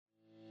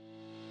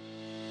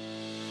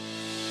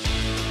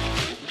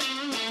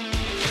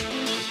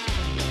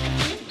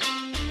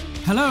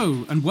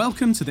Hello and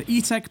welcome to the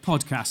eTech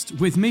podcast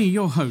with me,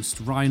 your host,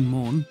 Ryan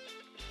Morn.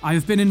 I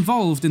have been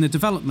involved in the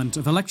development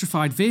of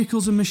electrified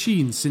vehicles and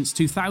machines since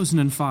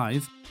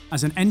 2005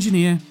 as an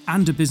engineer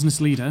and a business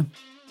leader.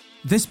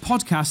 This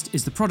podcast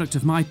is the product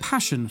of my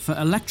passion for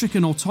electric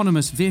and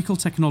autonomous vehicle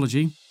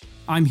technology.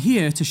 I'm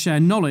here to share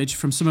knowledge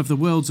from some of the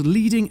world's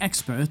leading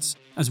experts,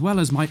 as well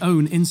as my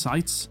own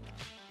insights.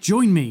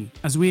 Join me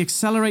as we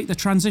accelerate the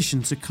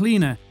transition to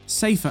cleaner,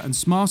 safer and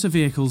smarter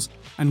vehicles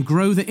and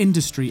grow the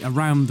industry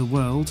around the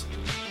world.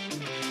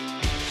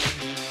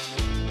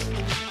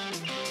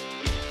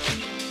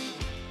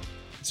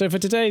 So for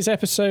today's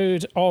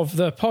episode of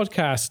the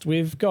podcast,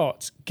 we've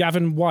got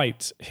Gavin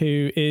White,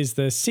 who is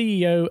the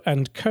CEO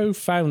and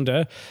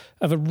co-founder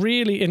of a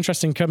really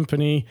interesting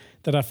company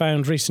that I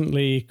found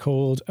recently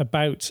called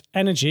About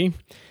Energy.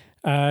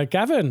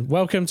 Gavin,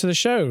 welcome to the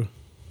show.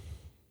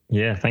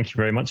 Yeah, thank you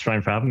very much,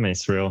 Ryan, for having me.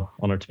 It's a real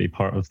honor to be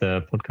part of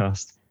the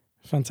podcast.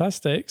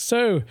 Fantastic.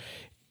 So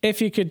if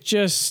you could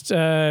just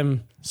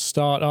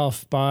start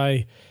off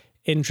by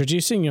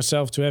introducing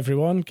yourself to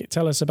everyone,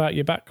 tell us about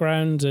your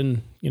background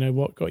and,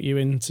 what got you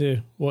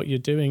into what you're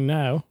doing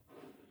now.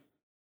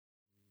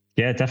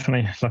 Yeah,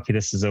 definitely. Lucky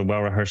this is a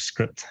well-rehearsed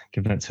script,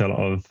 giving it to a lot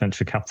of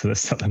venture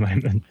capitalists at the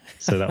moment.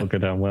 So that will go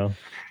down well.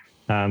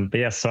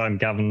 So I'm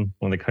Gavin,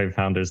 one of the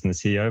co-founders and the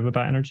CEO of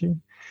About Energy.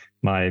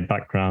 My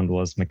background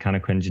was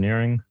mechanical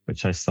engineering,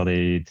 which I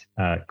studied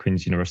at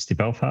Queen's University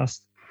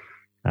Belfast.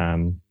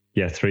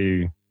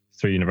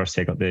 Through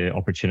university, I got the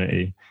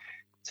opportunity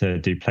to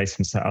do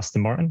placements at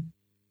Aston Martin.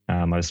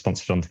 I was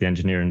sponsored onto the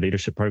engineering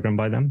leadership program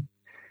by them.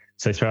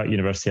 So throughout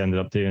university, I ended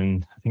up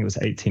doing, I think it was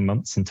 18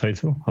 months in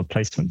total of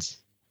placements.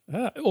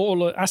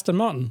 All at Aston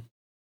Martin?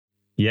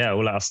 Yeah,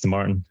 all at Aston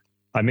Martin.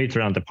 I moved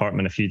around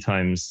department a few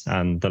times,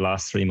 and the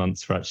last 3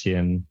 months were actually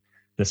in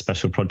the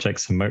special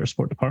projects and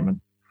motorsport department.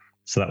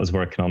 So that was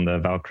working on the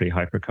Valkyrie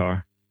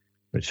hypercar,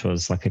 which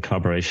was like a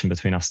collaboration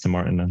between Aston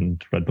Martin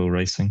and Red Bull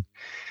Racing,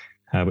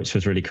 which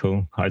was really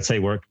cool. I'd say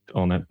worked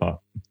on it, but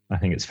I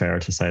think it's fair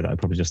to say that I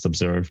probably just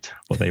observed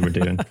what they were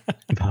doing.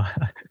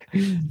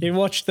 You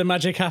watched the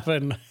magic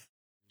happen.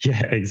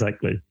 Yeah,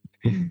 exactly.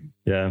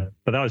 Yeah,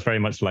 but that was very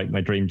much like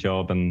my dream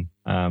job. And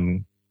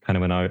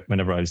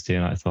whenever I was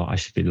doing it, I thought I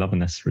should be loving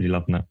this, really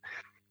loving it.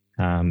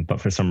 But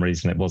for some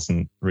reason, it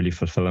wasn't really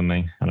fulfilling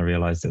me. And I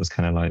realized it was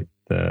kind of like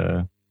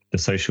the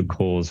social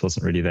cause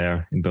wasn't really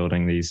there in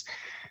building these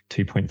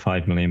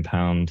 £2.5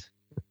 million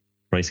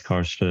race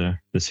cars for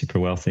the super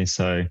wealthy.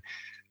 So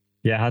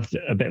yeah, I had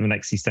a bit of an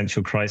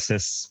existential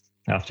crisis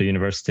after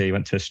university,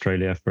 went to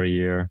Australia for a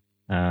year,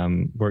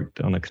 worked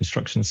on a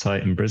construction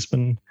site in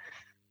Brisbane,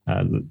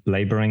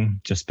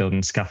 labouring, just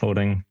building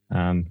scaffolding,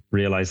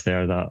 realised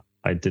there that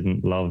I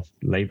didn't love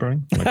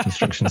labouring on a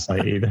construction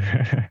site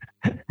either.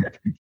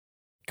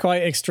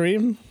 Quite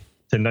extreme.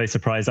 To no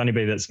surprise,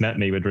 anybody that's met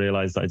me would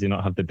realise that I do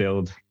not have the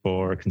build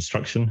for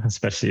construction,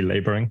 especially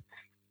labouring.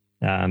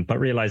 But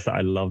realised that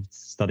I loved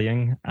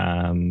studying,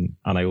 and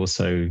I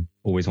also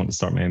always want to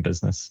start my own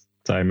business.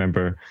 So I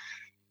remember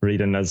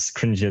reading, as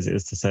cringy as it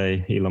is to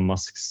say, Elon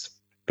Musk's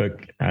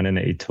book, and in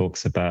it he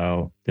talks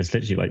about, there's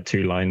literally like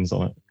 2 lines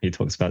on it. He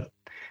talks about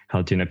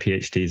how doing a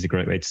PhD is a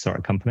great way to start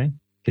a company,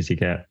 because you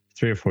get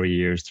 3 or 4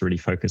 years to really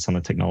focus on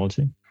the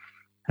technology,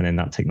 and then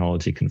that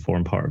technology can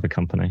form part of a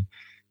company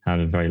and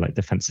a very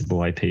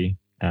defensible IP.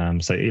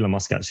 So Elon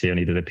Musk actually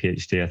only did a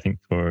PhD, I think,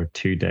 for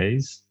 2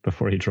 days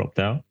before he dropped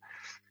out.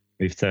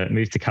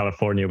 Moved to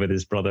California with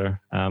his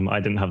brother. I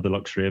didn't have the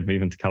luxury of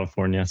moving to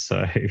California,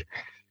 so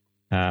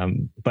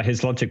but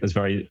his logic was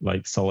very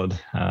solid,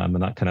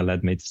 and that kind of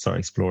led me to start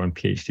exploring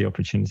PhD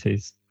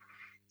opportunities.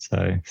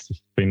 So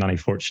through many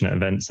fortunate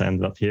events, I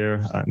ended up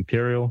here at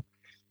Imperial,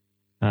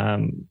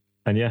 and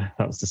yeah,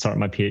 that was the start of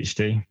my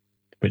PhD,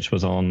 which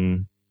was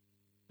on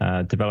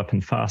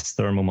developing fast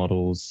thermal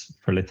models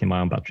for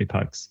lithium-ion battery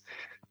packs,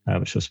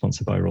 which was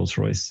sponsored by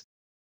Rolls-Royce.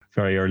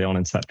 Very early on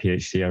into that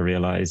PhD, I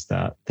realized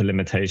that the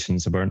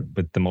limitations weren't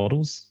with the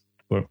models,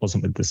 or it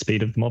wasn't with the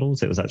speed of the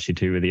models, it was actually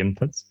to do with the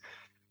inputs.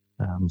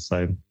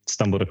 So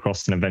stumbled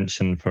across an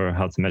invention for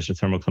how to measure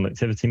thermal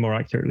conductivity more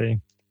accurately.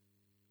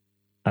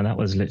 And that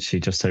was literally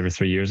just over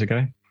 3 years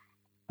ago,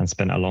 and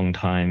spent a long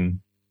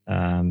time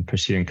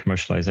pursuing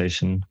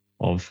commercialization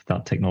of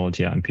that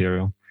technology at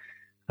Imperial.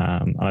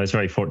 I was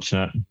very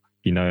fortunate,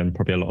 and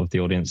probably a lot of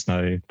the audience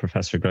know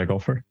Professor Greg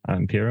Offer at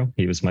Imperial.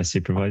 He was my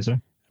supervisor.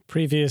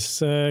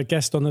 Previous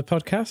guest on the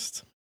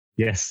podcast.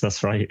 Yes,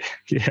 that's right.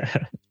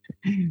 Yeah,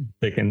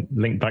 they can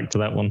link back to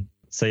that one.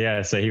 So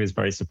he was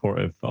very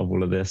supportive of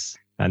all of this,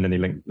 and then he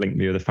linked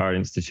me with the Fire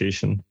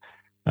Institution,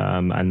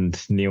 and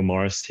Neil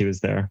Morris. He was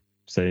there.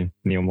 So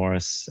Neil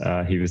Morris,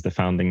 he was the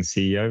founding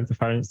CEO of the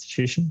Fire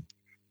Institution,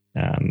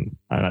 and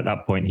at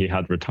that point he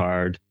had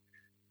retired,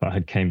 but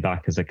had came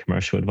back as a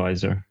commercial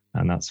advisor,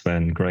 and that's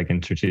when Greg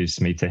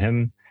introduced me to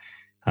him.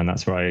 And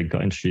that's where I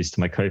got introduced to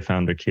my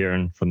co-founder,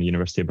 Kieran, from the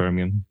University of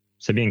Birmingham.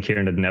 So me and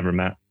Kieran had never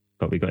met,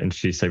 but we got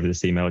introduced over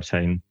this email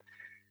chain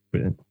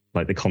with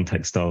the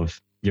context of,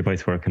 you're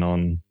both working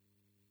on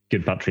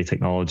good battery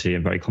technology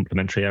in very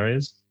complementary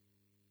areas.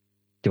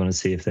 do you want to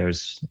see if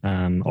there's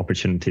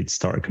opportunity to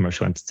start a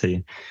commercial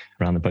entity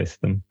around the both of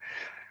them?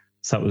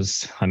 So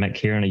I met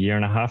Kieran a year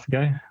and a half ago.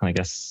 And I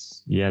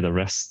guess, the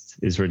rest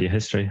is really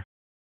history.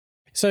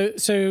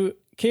 So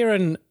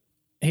Kieran,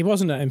 he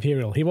wasn't at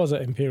Imperial. He was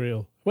at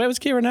Imperial. Where was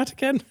Kieran at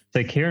again?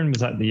 So Kieran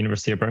was at the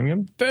University of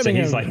Birmingham. So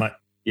he's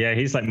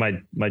like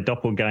my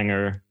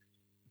doppelganger,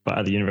 but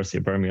at the University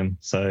of Birmingham.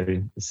 So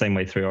the same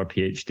way through our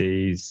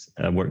PhDs,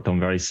 worked on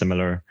very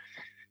similar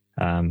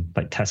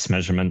like test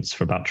measurements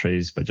for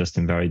batteries, but just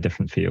in very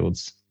different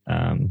fields.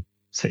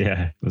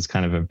 It was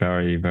kind of a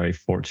very, very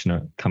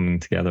fortunate coming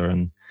together,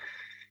 and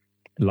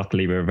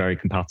luckily we were very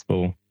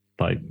compatible,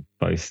 like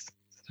both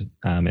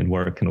in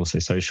work and also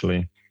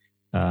socially.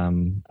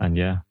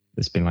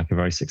 It's been like a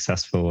very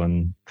successful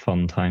and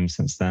fun time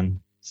since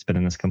then,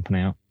 spinning this company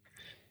out.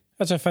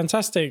 That's a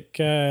fantastic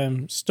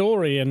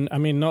story. And I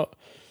mean, I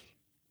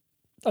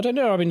don't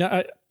know. I mean,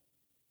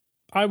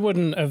 I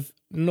wouldn't have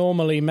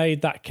normally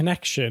made that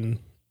connection,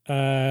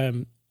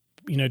 doing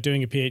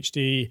a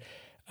PhD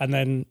and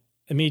then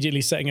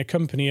immediately setting a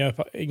company up,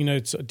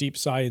 sort of deep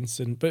science.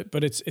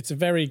 But it's a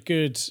very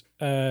good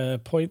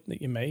point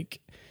that you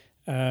make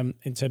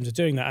in terms of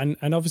doing that.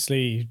 And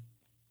obviously,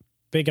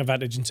 big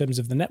advantage in terms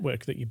of the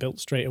network that you built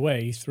straight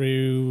away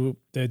through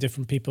the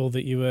different people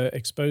that you were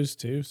exposed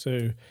to.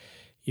 So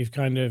you've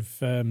kind of,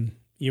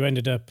 you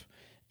ended up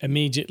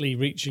immediately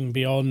reaching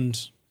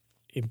beyond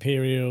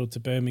Imperial to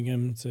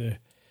Birmingham to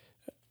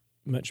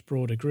a much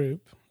broader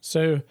group.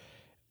 So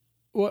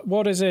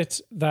what is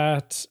it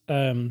that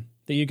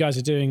that you guys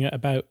are doing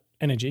about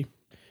energy?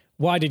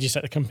 Why did you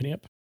set the company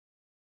up?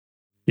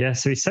 Yeah,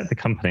 so we set the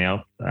company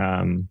up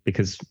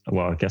because,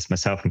 I guess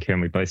myself and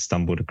Kieran, we both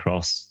stumbled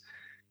across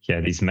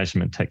these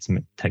measurement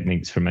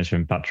techniques for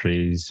measuring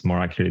batteries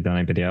more accurately than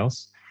anybody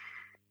else.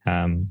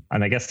 And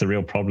I guess the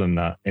real problem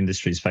that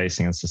industry is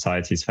facing and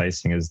society is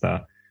facing is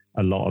that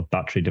a lot of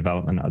battery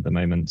development at the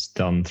moment is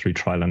done through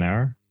trial and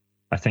error.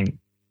 I think,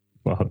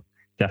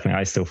 definitely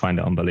I still find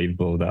it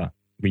unbelievable that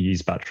we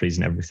use batteries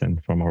in everything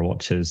from our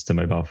watches to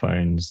mobile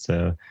phones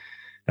to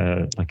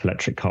like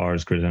electric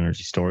cars, grid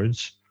energy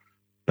storage.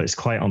 But it's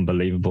quite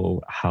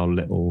unbelievable how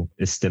little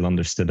is still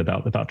understood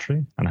about the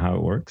battery and how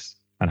it works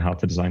and how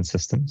to design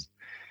systems.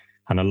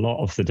 And a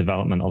lot of the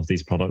development of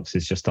these products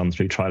is just done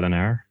through trial and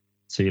error.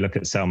 So you look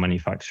at cell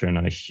manufacturing,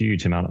 and a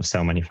huge amount of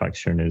cell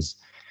manufacturing is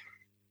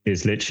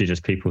literally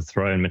just people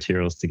throwing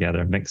materials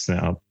together, mixing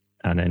it up,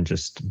 and then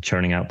just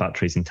churning out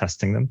batteries and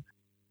testing them.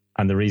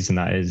 And the reason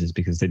that is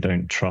because they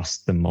don't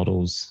trust the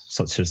models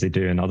such as they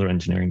do in other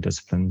engineering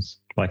disciplines.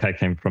 Like I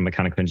came from a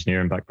mechanical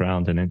engineering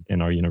background, and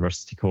in our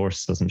university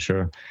course, as I'm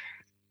sure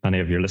many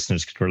of your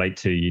listeners could relate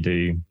to, you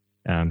do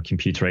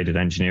computer-aided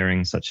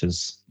engineering such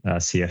as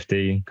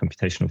CFD,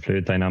 computational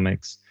fluid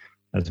dynamics,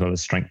 as well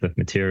as strength of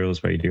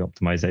materials, where you do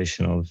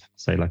optimization of,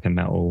 say, like a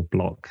metal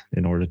block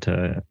in order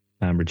to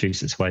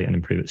reduce its weight and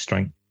improve its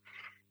strength.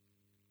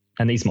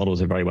 And these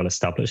models are very well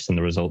established and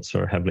the results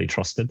are heavily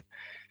trusted.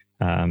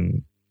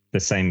 The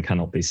same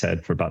cannot be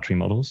said for battery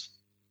models.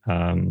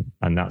 And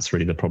that's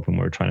really the problem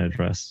we're trying to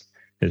address,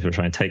 is we're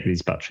trying to take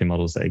these battery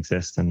models that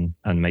exist and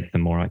make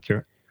them more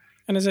accurate.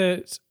 And is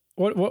it,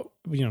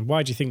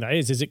 why do you think that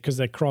is? Is it because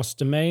they're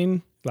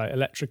cross-domain, like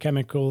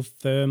electrochemical,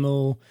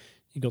 thermal?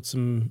 You got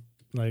some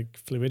like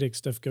fluidic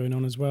stuff going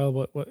on as well.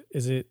 What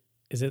is it?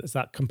 Is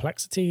that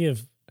complexity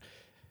of,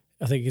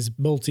 I think is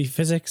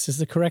multi-physics is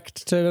the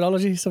correct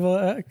terminology, something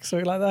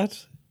like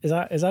that? Is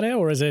that it?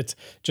 Or is it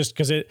just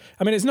because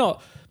it's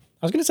not,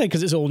 I was going to say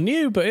because it's all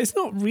new, but it's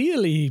not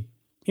really,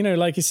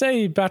 like you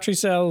say, battery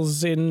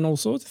cells in all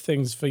sorts of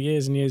things for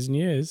years and years and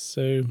years.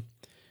 So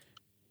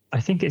I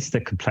think it's the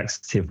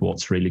complexity of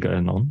what's really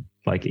going on.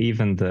 Like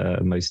even the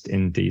most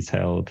in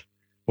detailed,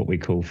 what we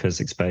call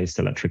physics-based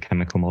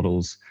electrochemical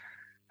models.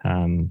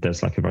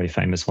 There's like a very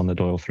famous one, the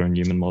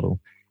Doyle-Thurn-Newman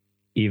model.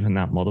 Even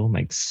that model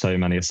makes so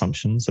many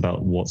assumptions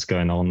about what's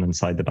going on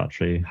inside the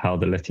battery, how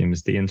the lithium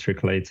is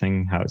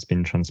deintercalating, how it's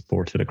been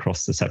transported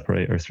across the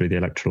separator through the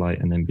electrolyte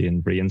and then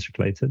being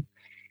reintercalated.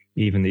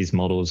 Even these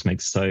models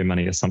make so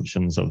many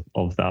assumptions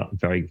of that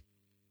very,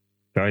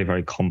 very,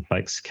 very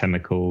complex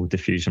chemical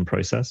diffusion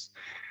process.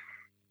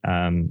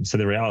 So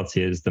the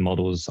reality is the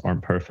models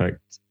aren't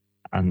perfect,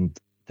 and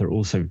they're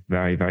also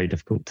very, very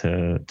difficult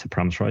to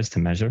parameterize, to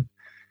measure.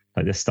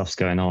 Like this stuff's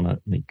going on at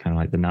kind of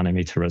like the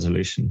nanometer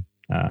resolution.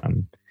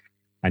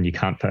 And you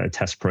can't put a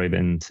test probe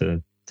in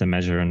to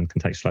measure and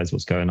contextualize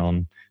what's going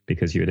on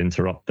because you would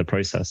interrupt the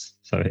process.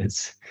 So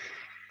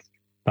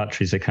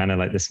batteries are kind of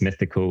like this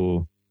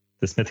mythical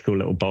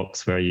little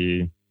box where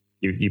you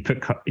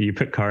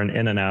put current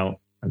in and out.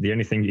 And the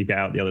only thing you get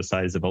out the other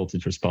side is the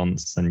voltage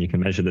response, and you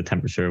can measure the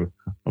temperature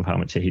of how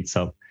much it heats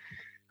up.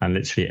 And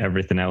literally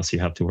everything else you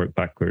have to work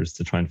backwards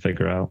to try and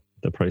figure out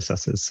the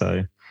processes.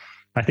 So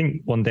I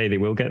think one day they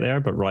will get there,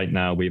 but right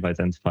now we've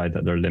identified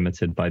that they're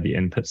limited by the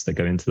inputs that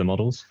go into the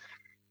models.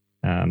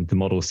 The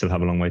models still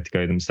have a long way to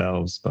go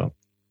themselves, but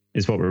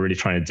is what we're really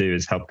trying to do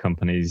is help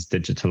companies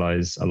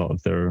digitalize a lot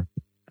of their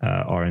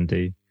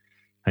R&D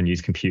and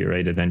use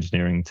computer-aided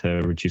engineering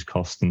to reduce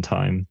cost and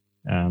time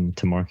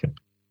to market.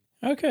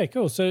 Okay,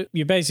 cool. So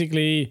you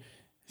basically,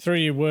 through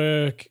your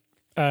work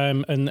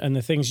and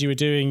the things you were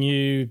doing,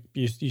 you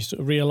sort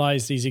of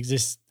realized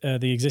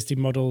the existing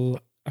models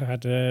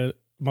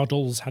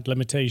had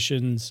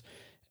limitations,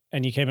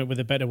 and you came up with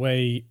a better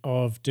way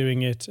of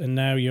doing it, and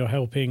now you're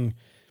helping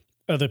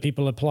other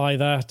people apply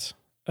that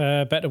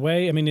better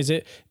way. I mean,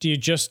 do you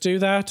just do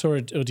that, or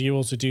do you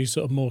also do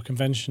sort of more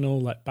conventional,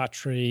 like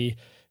battery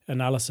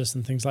analysis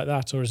and things like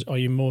that, or are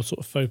you more sort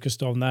of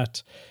focused on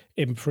that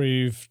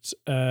improved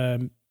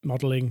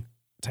modeling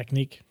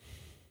technique?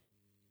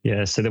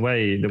 Yeah, so the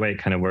way it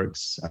kind of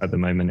works at the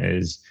moment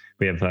is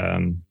we have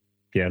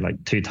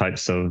like two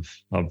types of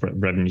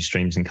revenue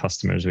streams and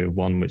customers. We have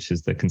one which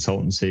is the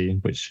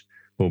consultancy, which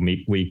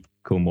we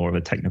call more of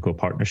a technical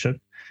partnership.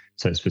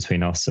 So it's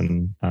between us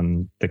and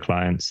the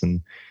clients,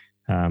 and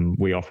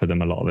we offer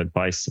them a lot of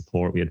advice,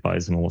 support. We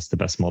advise them on what's the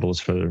best models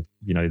for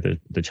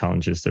the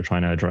challenges they're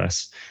trying to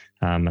address,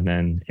 and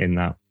then in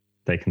that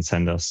they can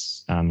send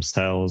us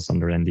cells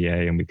under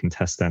NDA, and we can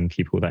test them,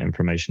 keep all that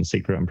information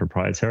secret and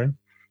proprietary.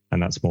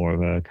 And that's more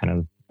of a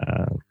kind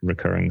of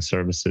recurring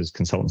services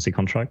consultancy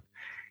contract.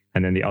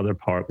 And then the other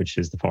part, which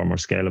is the far more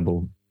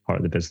scalable part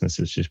of the business,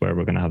 which is where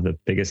we're going to have the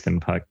biggest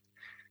impact,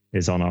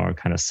 is on our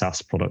kind of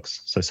SaaS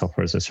products, so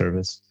software as a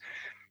service.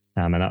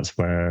 And that's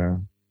where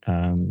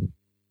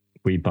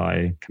we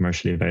buy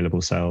commercially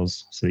available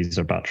cells. So these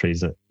are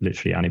batteries that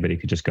literally anybody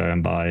could just go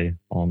and buy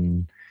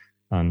on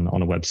a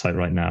website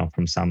right now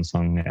from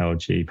Samsung,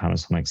 LG,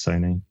 Panasonic,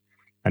 Sony.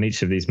 And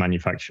each of these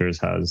manufacturers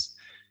has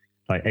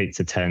like 8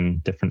 to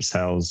 10 different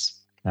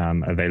cells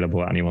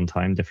available at any one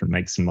time, different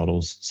makes and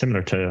models,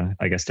 similar to,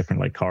 I guess,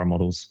 different like car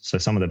models. So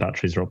some of the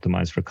batteries are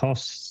optimized for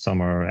cost,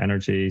 some are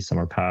energy, some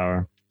are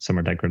power, some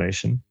are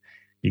degradation.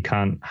 You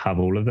can't have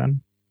all of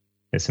them.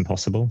 It's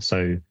impossible.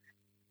 So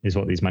is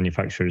what these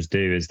manufacturers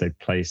do is they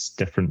place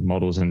different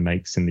models and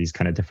makes in these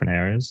kind of different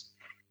areas.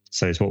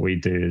 So it's what we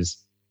do is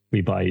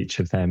we buy each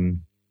of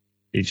them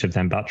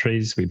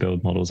batteries, we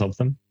build models of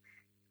them.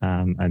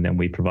 And then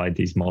we provide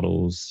these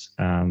models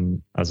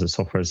as a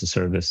software as a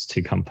service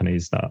to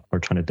companies that are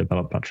trying to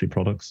develop battery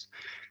products.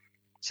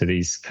 So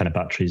these kind of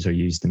batteries are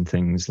used in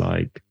things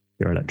like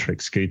your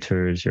electric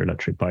scooters, your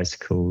electric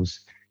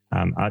bicycles.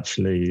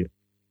 Actually,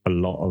 a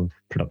lot of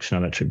production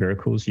electric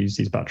vehicles use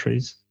these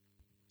batteries.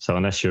 So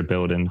unless you're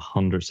building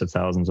hundreds of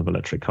thousands of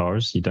electric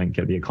cars, you don't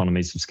get the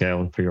economies of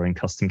scale for your own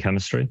custom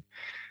chemistry.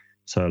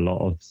 So a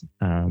lot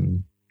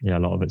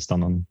of it's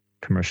done on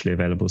commercially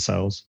available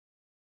cells.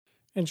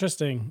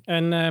 Interesting.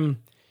 And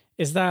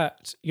is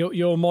that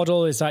your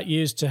model? Is that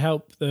used to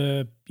help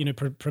the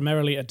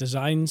primarily a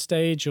design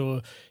stage,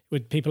 or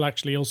would people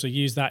actually also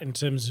use that in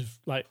terms of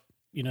like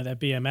their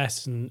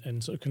BMS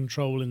and sort of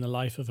control in the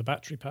life of a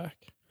battery pack?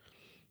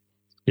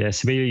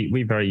 Yes,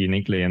 we very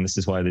uniquely, and this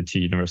is why the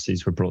two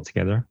universities were brought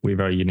together. We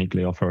very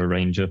uniquely offer a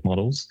range of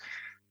models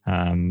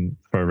for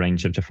a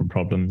range of different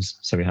problems.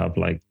 So we have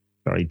like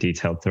very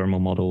detailed thermal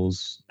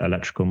models,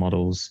 electrical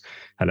models,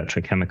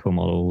 electrochemical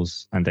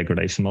models, and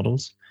degradation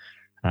models.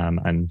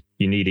 And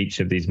you need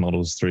each of these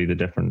models through the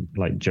different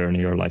like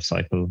journey or life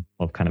cycle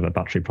of kind of a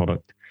battery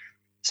product.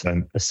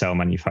 So a cell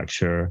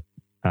manufacturer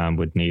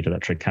would need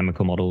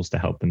electrochemical models to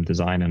help them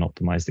design and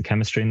optimize the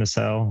chemistry in the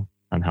cell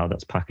and how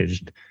that's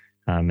packaged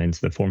into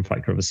the form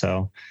factor of a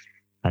cell.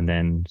 And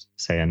then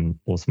say an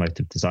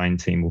automotive design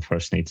team will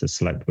first need to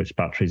select which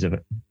batteries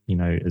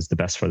is the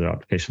best for their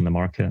application in the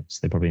market. So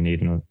they probably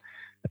need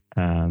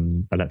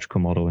an electrical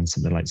model in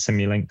something like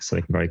Simulink, so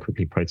they can very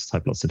quickly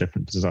prototype lots of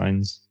different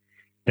designs.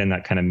 Then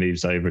that kind of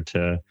moves over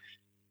to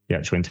the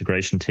actual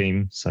integration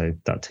team. So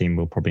that team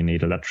will probably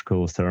need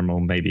electrical, thermal,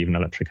 maybe even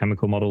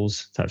electrochemical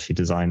models to actually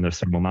design their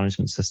thermal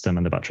management system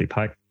and the battery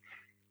pack.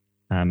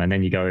 And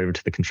then you go over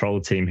to the control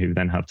team, who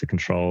then have to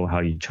control how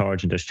you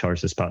charge and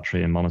discharge this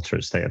battery and monitor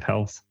its state of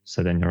health.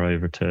 So then you're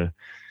over to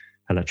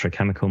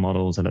electrochemical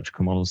models,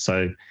 electrical models.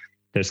 So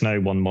there's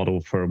no one model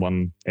for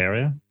one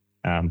area,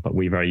 but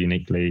we very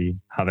uniquely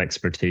have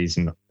expertise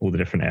in all the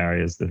different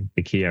areas,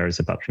 the key areas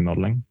of battery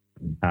modeling.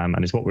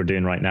 And it's what we're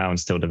doing right now and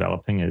still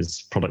developing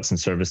is products and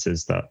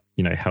services that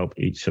help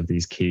each of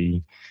these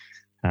key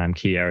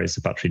areas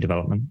of battery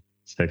development.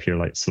 So if you're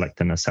like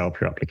selecting a cell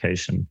for your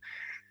application,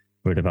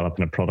 we're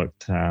developing a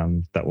product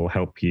that will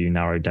help you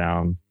narrow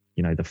down,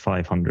 the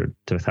 500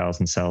 to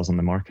 1,000 cells on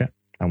the market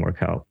and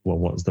work out, well,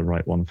 what's the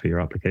right one for your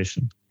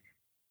application.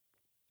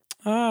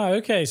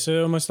 Okay.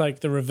 So almost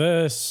like the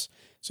reverse.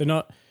 So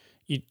not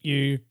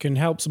you can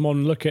help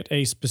someone look at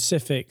a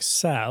specific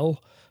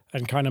cell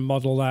and kind of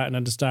model that and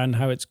understand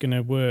how it's going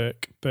to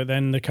work. But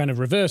then the kind of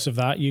reverse of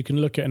that, you can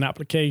look at an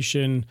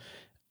application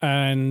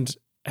and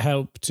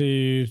help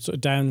to sort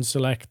of down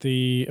select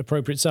the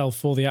appropriate cell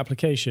for the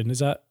application.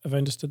 Have I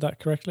understood that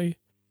correctly?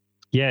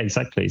 Yeah,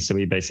 exactly. So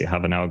we basically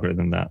have an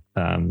algorithm that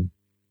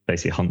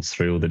basically hunts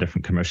through all the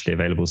different commercially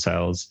available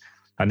cells.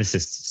 And this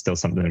is still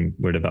something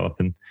we're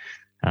developing.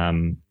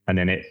 And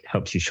then it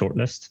helps you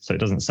shortlist. So it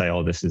doesn't say,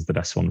 oh, this is the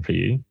best one for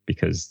you,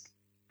 because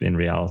in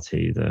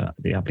reality,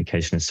 the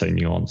application is so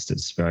nuanced.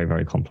 It's very,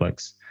 very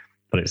complex.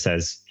 But it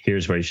says,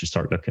 here's where you should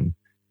start looking.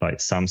 like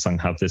Samsung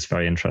have this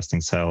very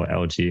interesting cell,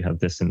 LG have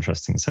this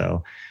interesting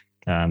cell.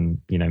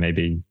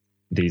 Maybe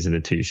these are the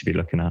two you should be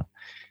looking at.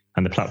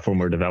 And the platform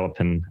we're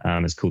developing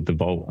is called the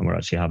Vault, and we're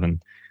actually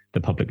having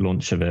the public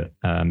launch of it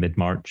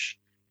mid-March.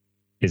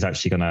 Is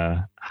actually going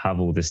to have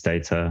all this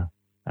data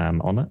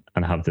on it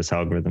and have this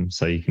algorithm.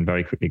 So you can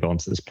very quickly go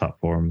onto this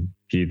platform,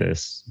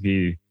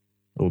 view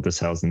all the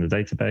cells in the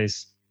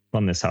database,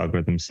 run this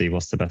algorithm, see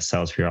what's the best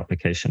cells for your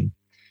application.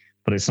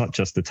 But it's not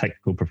just the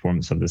technical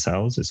performance of the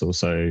cells, it's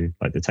also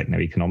like the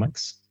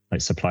techno-economics, like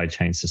supply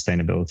chain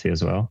sustainability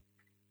as well.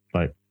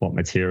 Like what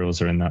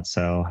materials are in that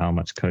cell, how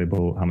much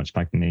cobalt, how much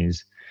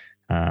manganese,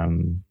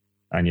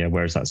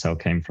 where's that cell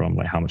came from,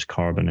 like how much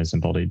carbon is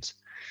embodied.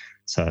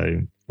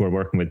 So we're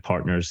working with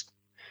partners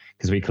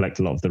because we collect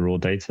a lot of the raw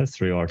data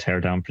through our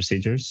teardown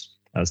procedures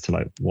as to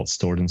like what's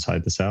stored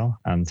inside the cell.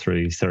 And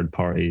through third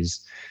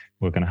parties,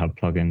 we're going to have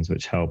plugins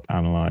which help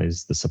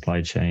analyze the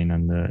supply chain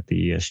and the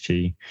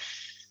ESG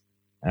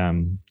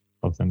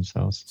of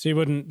themselves. So you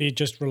wouldn't be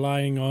just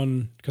relying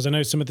on, because I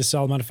know some of the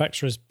cell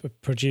manufacturers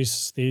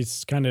produce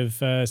these kind of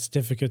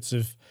certificates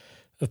of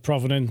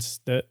provenance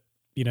that,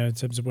 in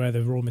terms of where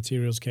the raw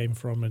materials came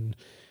from and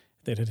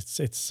that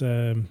it's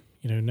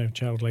no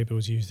child labor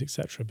was used,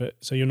 etc. But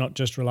so you're not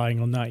just relying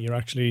on that; you're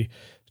actually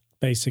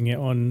basing it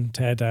on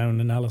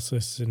teardown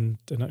analysis and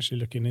actually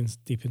looking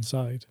deep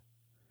inside.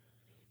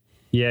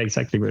 Yeah,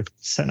 exactly. We're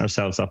setting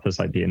ourselves up as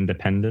like the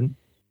independent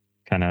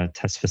kind of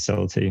test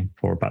facility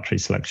for battery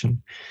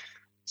selection.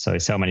 So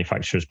cell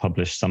manufacturers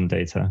publish some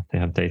data; they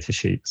have data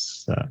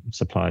sheets that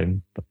supply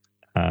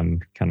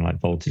kind of like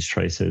voltage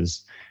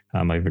traces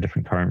over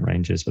different current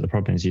ranges. But the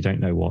problem is you don't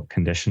know what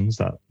conditions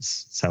that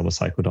cell was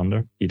cycled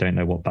under. You don't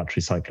know what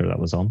battery cycler that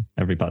was on.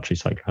 Every battery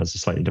cycler has a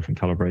slightly different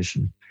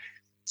calibration.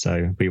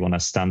 So we want to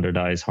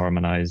standardize,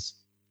 harmonize.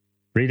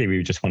 Really,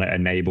 we just want to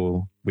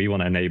enable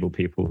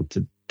people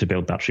to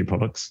build battery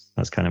products.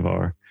 That's kind of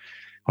our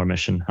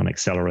mission, and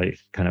accelerate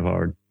kind of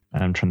our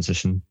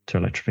transition to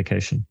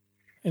electrification.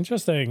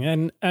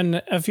 Interesting.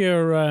 And of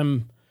your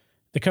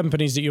the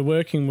companies that you're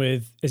working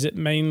with, is it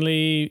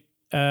mainly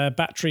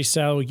battery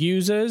cell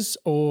users,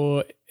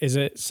 or is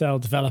it cell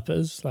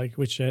developers? Like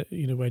which, where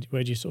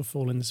do you sort of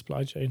fall in the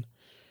supply chain?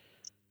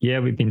 Yeah,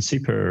 we've been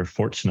super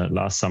fortunate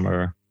last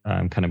summer,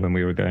 kind of when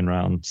we were going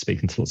around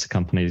speaking to lots of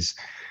companies,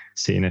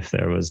 seeing if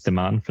there was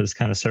demand for this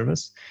kind of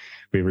service.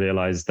 We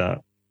realized that,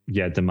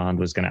 demand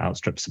was going to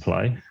outstrip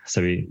supply.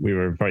 So we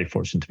were very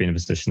fortunate to be in a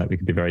position that we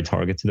could be very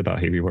targeted about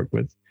who we work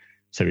with.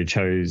 So we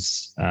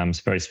chose,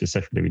 very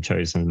specifically,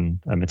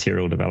 a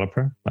material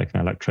developer, like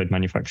an electrode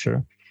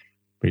manufacturer.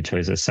 We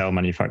chose a cell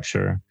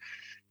manufacturer,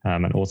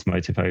 an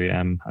automotive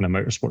OEM, and a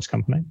motorsports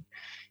company.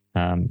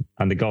 And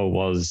the goal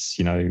was,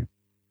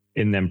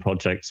 in them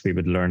projects, we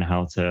would learn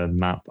how to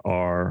map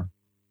our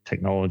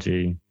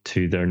technology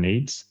to their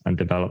needs and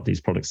develop these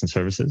products and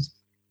services.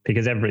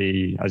 Because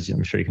as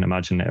I'm sure you can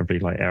imagine, every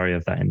area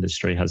of that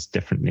industry has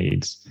different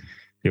needs.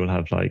 They will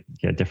have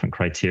different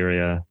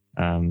criteria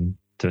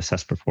to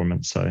assess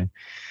performance. So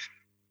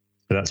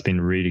that's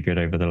been really good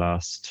over the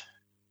last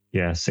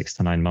 6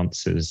 to 9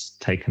 months, is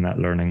taking that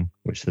learning,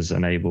 which has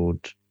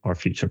enabled our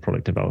future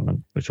product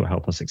development, which will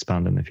help us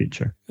expand in the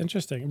future.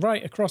 Interesting.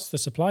 Right across the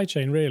supply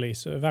chain, really,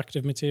 sort of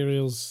active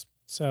materials,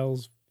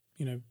 cells,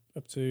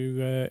 up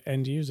to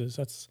end users.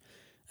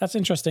 That's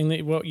interesting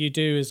that what you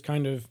do is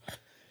kind of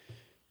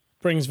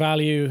brings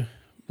value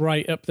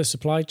right up the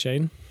supply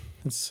chain.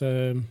 It's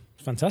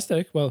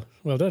fantastic. Well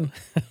done.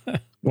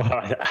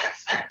 Well,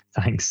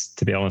 thanks.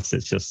 To be honest,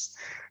 it's just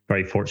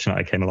very fortunate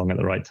I came along at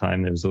the right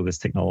time. There was all this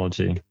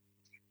technology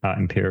at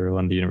Imperial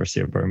and the University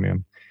of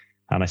Birmingham,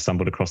 and I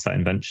stumbled across that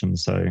invention.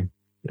 So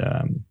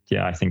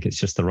I think it's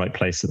just the right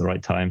place at the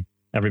right time.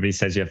 Everybody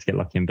says you have to get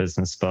lucky in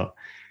business, but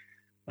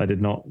I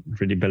did not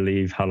really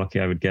believe how lucky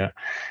I would get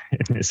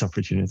in this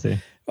opportunity.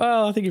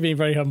 Well, I think you're being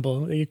very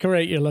humble. You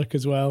curate your luck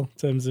as well in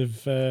terms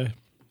of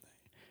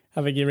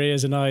having your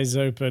ears and eyes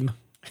open.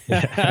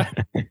 Yeah,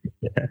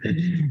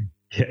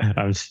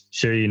 I'm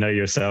sure you know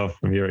yourself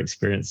from your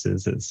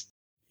experiences.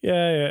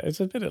 It's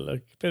a bit of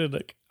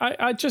luck.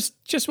 I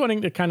just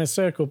wanting to kind of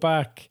circle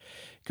back,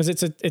 because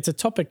it's a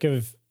topic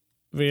of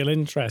real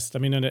interest. I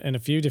mean, in a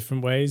few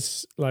different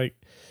ways, like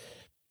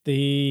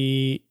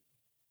the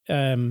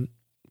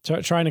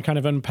trying to kind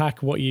of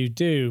unpack what you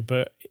do.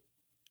 But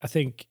I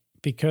think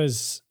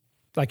because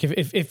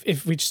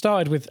if we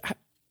started with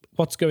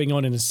what's going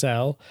on in a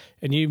cell,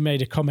 and you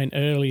made a comment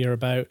earlier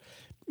about,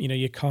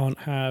 you can't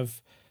have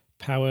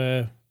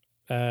power,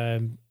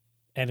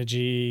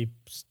 energy,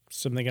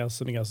 something else.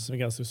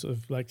 There's sort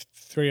of like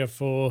 3 or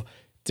 4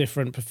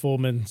 different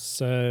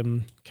performance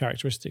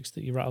characteristics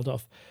that you rattled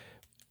off.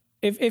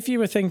 If you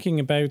were thinking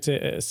about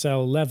it at a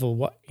cell level,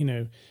 what, in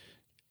a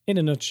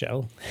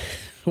nutshell,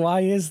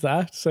 why is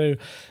that? So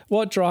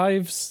what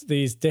drives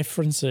these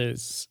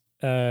differences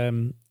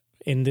in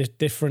the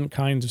different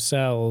kinds of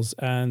cells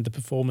and the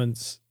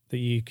performance that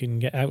you can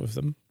get out of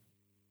them?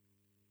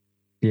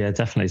 Yeah,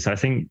 definitely. So I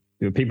think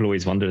people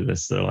always wonder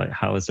this. They're like,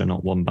 how is there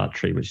not one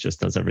battery which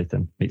just does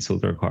everything, meets all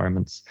the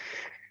requirements?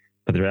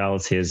 But the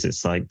reality is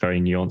it's like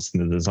very nuanced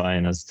in the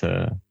design as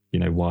to,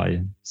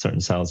 why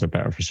certain cells are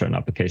better for certain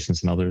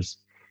applications than others.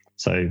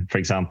 So for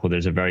example,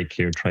 there's a very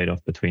clear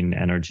trade-off between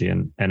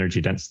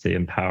energy density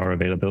and power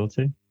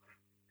availability.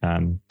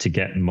 To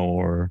get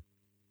more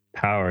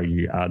power,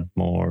 you add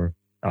more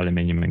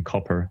aluminium and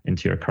copper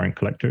into your current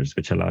collectors,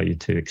 which allow you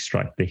to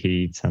extract the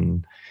heat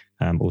and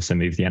also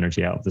move the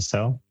energy out of the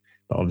cell.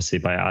 But obviously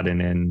by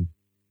adding in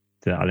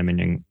the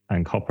aluminium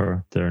and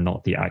copper, they're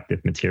not the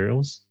active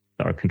materials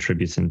that are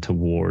contributing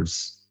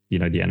towards,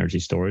 the energy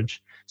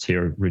storage. So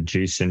you're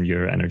reducing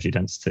your energy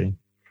density.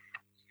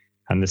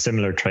 And the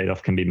similar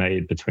trade-off can be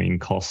made between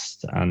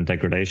cost and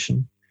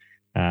degradation.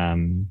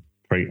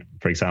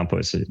 For example,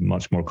 it's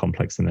much more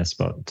complex than this,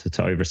 but to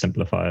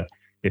oversimplify it,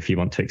 if you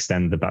want to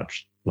extend the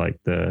battery, like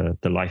the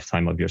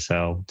lifetime of your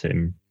cell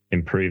to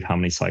improve how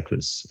many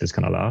cycles it's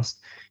going to last,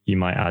 you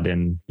might add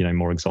in,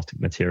 more exotic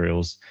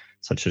materials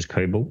such as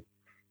cobalt.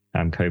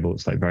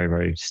 Cobalt's like very,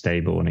 very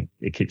stable, and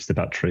it keeps the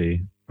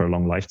battery for a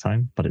long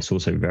lifetime, but it's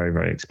also very,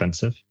 very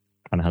expensive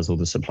and has all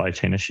the supply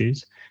chain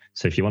issues.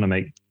 So if you want to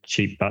make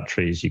cheap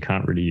batteries, you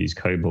can't really use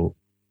cobalt,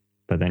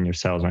 but then your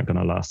cells aren't going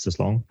to last as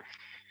long.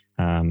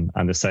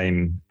 And the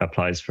same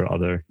applies for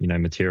other,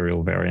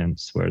 material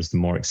variants, whereas the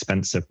more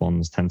expensive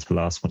ones tend to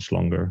last much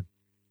longer.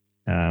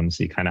 So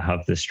you kind of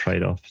have this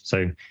trade-off.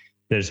 So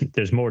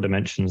there's more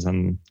dimensions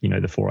than,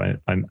 the four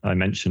I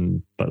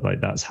mentioned, but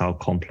like that's how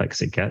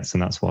complex it gets.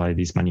 And that's why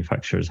these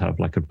manufacturers have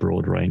like a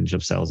broad range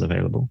of cells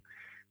available.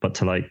 But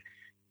to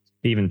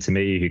even to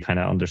me, who kind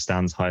of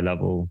understands high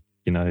level,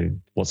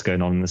 what's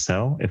going on in the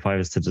cell, if I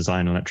was to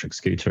design an electric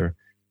scooter,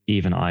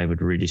 even I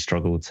would really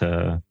struggle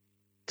to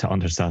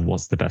understand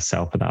what's the best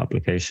cell for that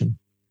application.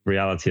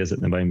 Reality is at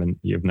the moment,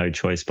 you have no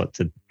choice but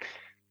to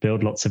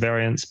build lots of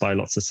variants, buy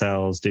lots of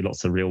cells, do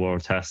lots of real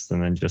world tests,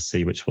 and then just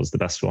see which was the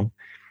best one.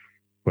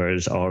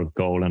 Whereas our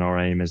goal and our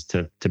aim is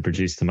to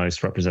produce the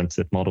most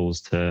representative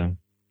models to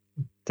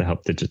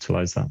help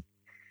digitalize that.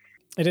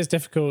 It is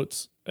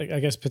difficult, I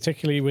guess,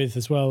 particularly with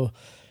as well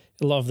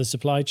a lot of the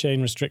supply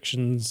chain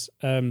restrictions,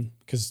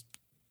 because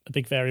a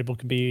big variable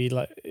can be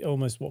like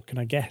almost what can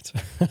I get,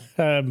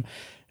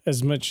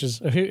 as much as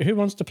who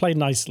wants to play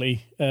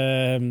nicely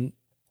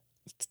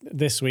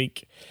this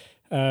week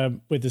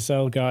with the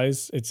cell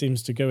guys. It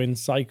seems to go in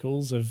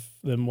cycles of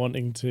them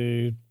wanting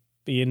to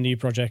be in new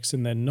projects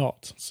and then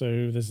not.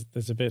 So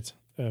there's a bit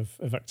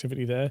of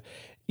activity there.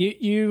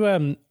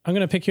 I'm going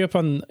to pick you up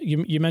on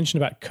you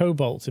mentioned about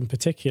cobalt in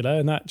particular,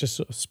 and that just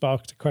sort of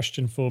sparked a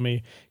question for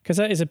me, because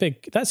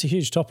that's a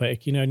huge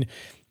topic, and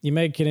you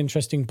make an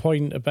interesting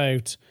point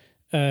about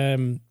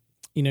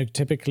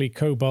typically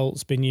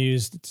cobalt's been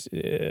used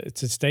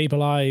to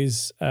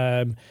stabilize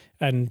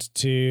and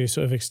to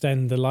sort of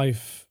extend the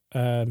life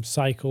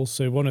cycle.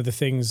 So one of the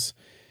things,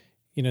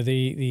 the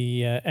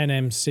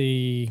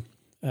NMC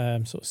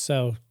sort of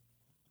cell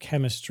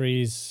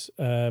chemistries,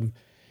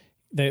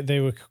 they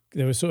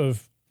were sort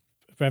of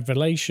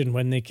revelation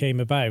when they came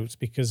about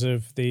because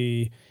of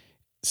the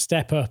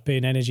step up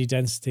in energy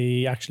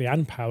density actually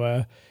and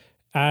power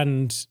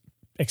and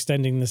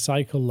extending the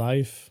cycle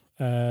life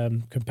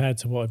compared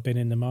to what had been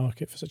in the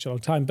market for such a long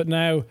time. But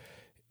now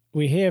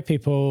we hear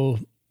people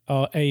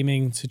are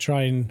aiming to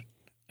try and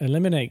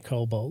eliminate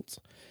cobalt.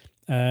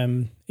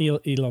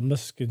 Elon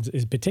Musk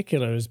in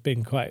particular has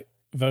been quite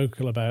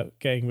vocal about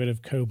getting rid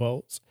of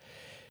cobalt.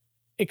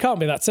 It can't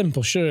be that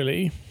simple,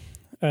 surely.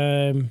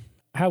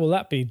 How will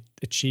that be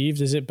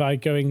achieved? Is it by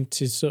going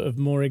to sort of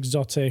more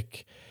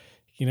exotic,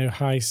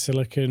 high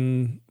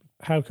silicon?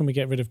 How can we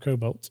get rid of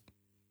cobalt?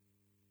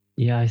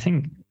 Yeah, I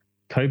think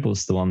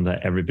cobalt's the one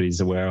that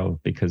everybody's aware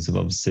of because of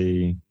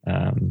obviously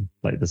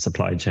like the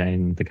supply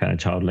chain, the kind of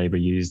child labor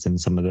used in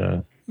some of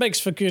the... Makes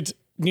for good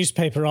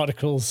newspaper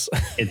articles.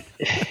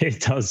 It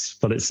does,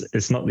 but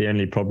it's not the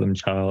only problem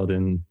child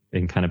in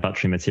kind of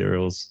battery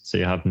materials. So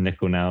you have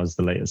nickel now as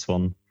the latest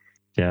one.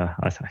 Yeah,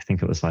 I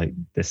think it was like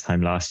this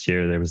time last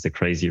year, there was the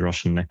crazy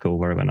Russian nickel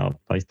where it went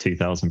up by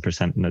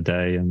 2,000% in a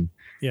day. And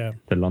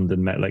the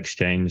London Metal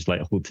Exchange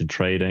like halted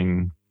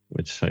trading,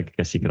 which I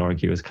guess you could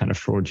argue is kind of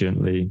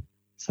fraudulently.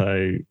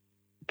 So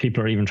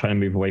people are even trying to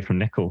move away from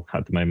nickel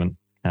at the moment.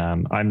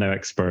 I'm no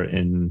expert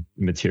in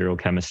material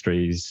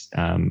chemistries,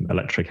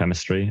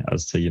 electrochemistry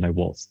as to,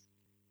 what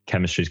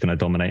chemistry is going to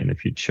dominate in the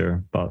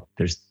future. But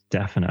there's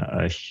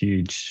definitely a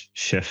huge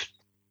shift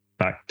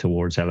back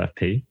towards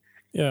LFP.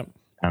 Yeah.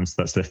 So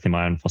that's lithium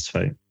iron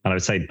phosphate. And I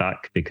would say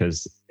back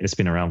because it's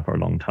been around for a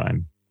long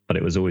time, but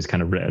it was always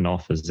kind of written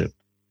off as it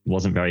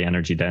wasn't very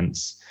energy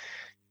dense.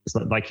 It's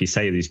like you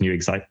say, these new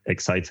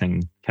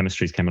exciting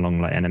chemistries came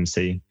along like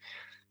NMC.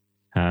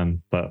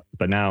 But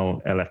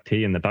now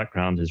LFP in the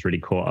background has really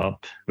caught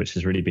up, which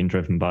has really been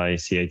driven by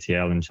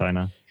CATL in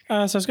China. So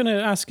I was going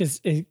to ask, is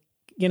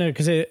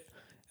because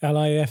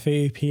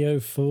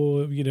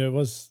LiFePO4,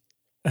 was...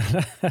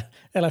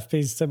 LFP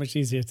is so much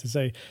easier to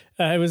say.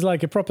 It was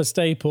like a proper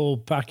staple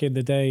back in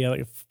the day,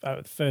 like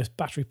the first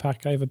battery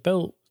pack I ever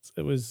built.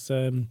 It was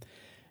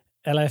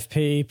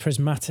LFP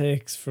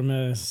prismatics from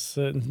a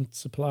certain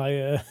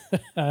supplier.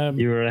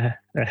 You were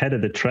ahead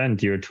of the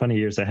trend. You were 20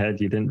 years ahead.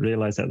 You didn't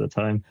realize at the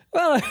time.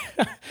 Well,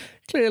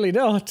 clearly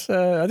not.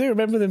 I do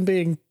remember them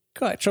being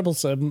quite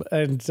troublesome,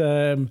 and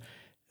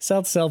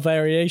cell-to-cell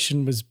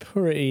variation was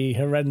pretty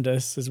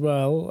horrendous as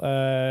well.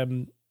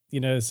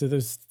 So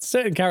there's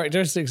certain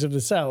characteristics of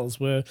the cells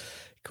were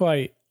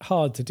quite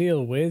hard to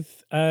deal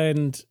with.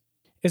 And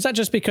is that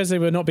just because they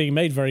were not being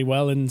made very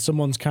well and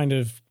someone's kind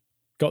of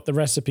got the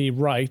recipe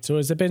right, or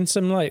has there been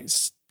some like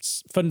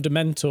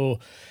fundamental,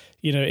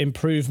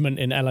 improvement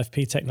in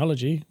LFP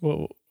technology?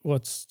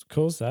 What's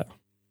caused that?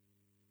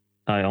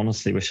 I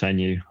honestly wish I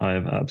knew. I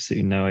have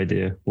absolutely no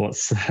idea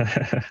what's.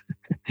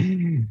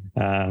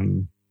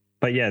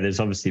 But yeah, there's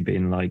obviously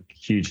been like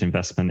huge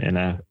investment in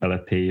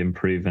LFP,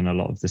 improving a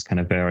lot of this kind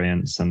of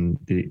variance and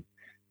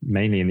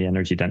mainly in the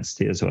energy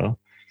density as well.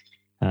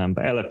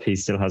 But LFP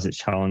still has its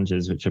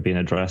challenges, which are being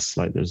addressed.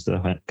 Like there's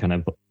the kind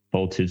of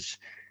voltage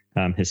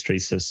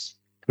hysteresis,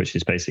 which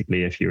is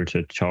basically if you were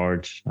to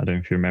charge, I don't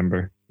know if you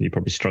remember, you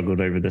probably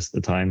struggled over this at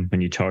the time, when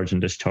you charge and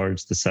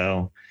discharge the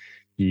cell,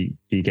 you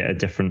get a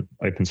different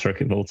open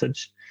circuit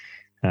voltage.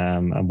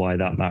 And why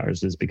that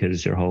matters is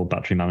because your whole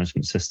battery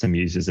management system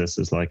uses this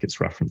as like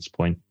its reference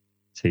point.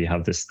 So you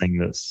have this thing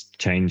that's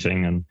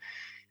changing, and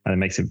it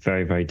makes it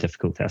very, very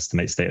difficult to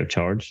estimate state of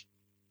charge.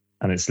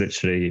 And it's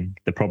literally,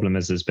 the problem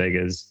is as big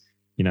as,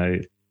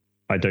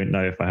 I don't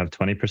know if I have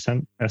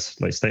 20%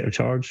 like state of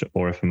charge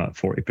or if I'm at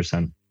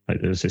 40%.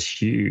 Like there's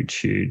this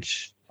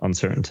huge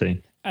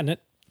uncertainty. And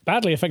it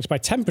badly affected by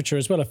temperature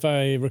as well. If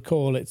I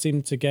recall, it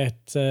seemed to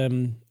get,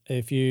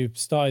 if you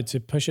started to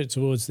push it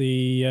towards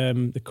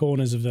the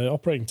corners of the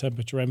operating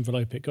temperature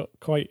envelope, it got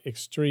quite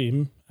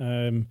extreme.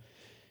 And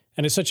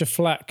it's such a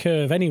flat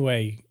curve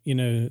anyway,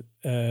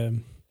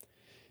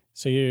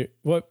 So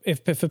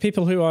for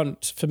people who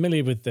aren't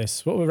familiar with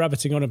this, what we're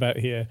rabbiting on about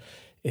here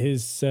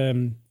is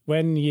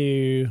when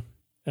you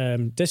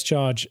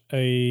discharge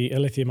a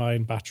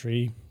lithium-ion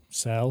battery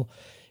cell,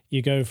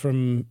 you go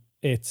from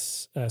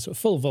its sort of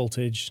full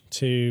voltage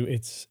to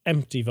its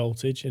empty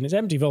voltage, and its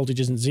empty voltage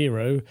isn't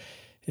zero;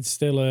 it's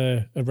still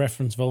a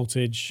reference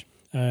voltage.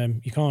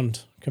 You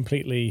can't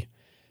completely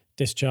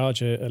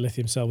discharge a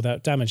lithium cell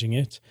without damaging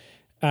it,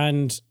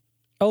 and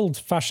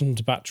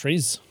old-fashioned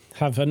batteries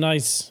have a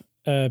nice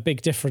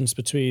big difference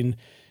between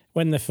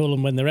when they're full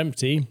and when they're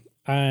empty,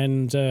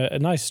 and a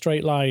nice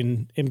straight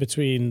line in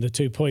between the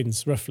 2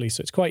 points roughly.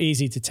 So it's quite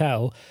easy to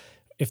tell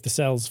if the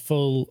cell's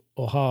full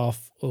or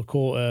half or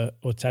quarter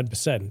or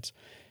 10%.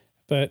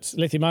 But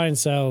lithium-ion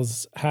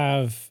cells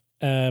have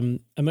a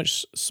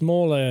much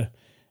smaller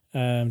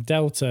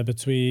delta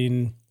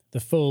between the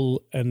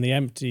full and the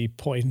empty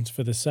point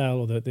for the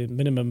cell, or the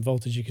minimum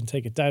voltage you can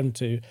take it down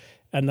to.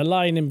 And the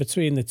line in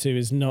between the two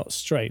is not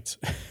straight.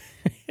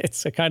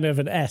 It's a kind of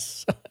an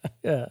S.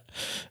 Yeah.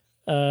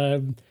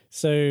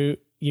 So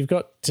you've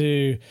got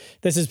to,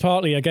 this is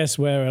partly, I guess,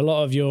 where a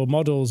lot of your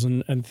models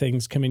and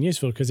things come in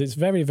useful, because it's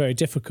very, very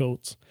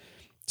difficult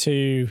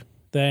to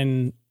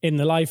then, in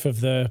the life of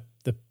the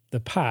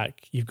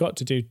pack, you've got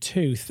to do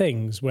two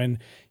things.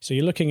 So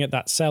you're looking at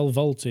that cell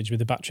voltage with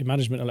the battery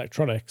management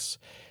electronics.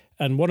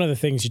 And one of the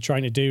things you're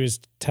trying to do is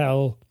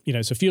tell,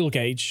 it's a fuel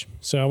gauge.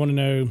 So I want to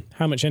know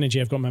how much energy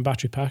I've got in my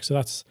battery pack. So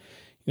that's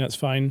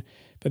fine.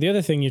 But the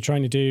other thing you're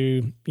trying to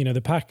do,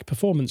 the pack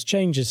performance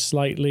changes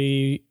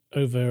slightly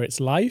over its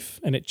life,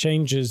 and it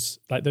changes,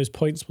 like those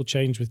points will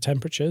change with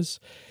temperatures.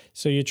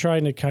 So you're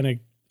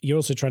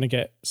also trying to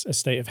get a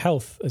state of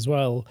health as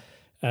well,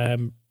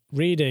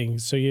 reading.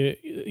 So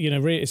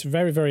it's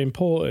very, very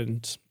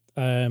important,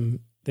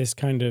 this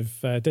kind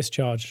of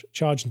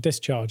charge and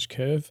discharge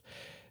curve.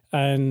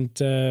 And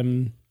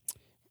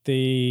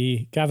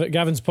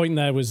Gavin's point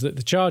there was that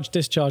the charge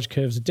discharge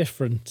curves are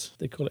different.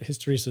 They call it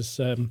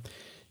hysteresis,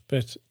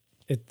 but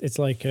it's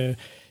like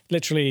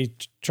literally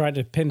trying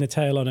to pin the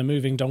tail on a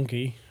moving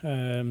donkey,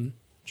 trying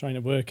to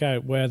work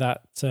out where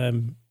that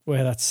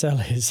cell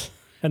is,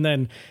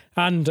 and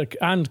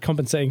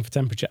compensating for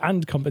temperature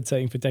and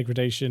compensating for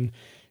degradation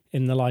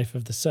in the life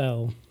of the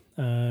cell.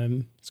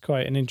 It's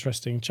quite an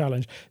interesting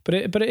challenge, but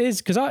it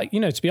is, because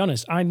to be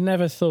honest, I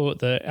never thought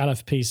that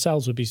LFP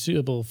cells would be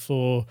suitable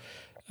for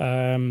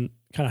kind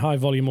of high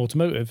volume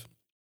automotive.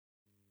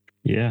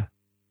 Yeah,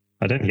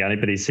 I don't think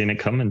anybody's seen it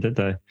coming, did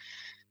they?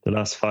 The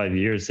last 5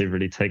 years, they've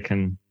really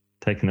taken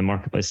the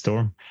market by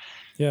storm.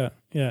 Yeah.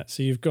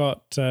 So you've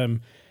got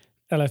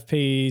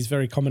LFPs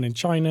very common in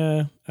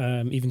China,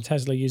 even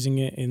Tesla using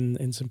it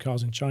in some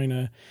cars in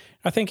China.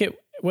 I think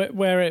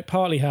where it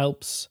partly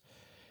helps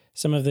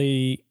some of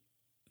the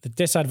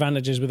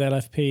disadvantages with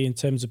LFP in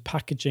terms of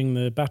packaging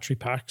the battery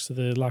packs, so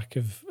the lack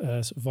of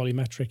sort of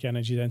volumetric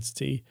energy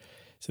density.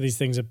 So these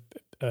things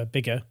are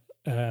bigger.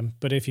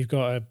 But if you've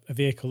got a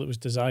vehicle that was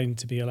designed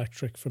to be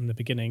electric from the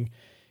beginning,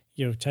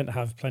 you tend to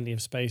have plenty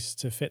of space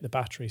to fit the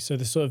battery. So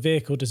the sort of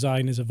vehicle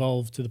design has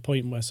evolved to the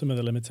point where some of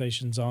the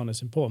limitations aren't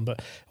as important, but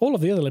all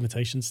of the other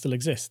limitations still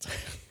exist.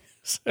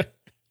 So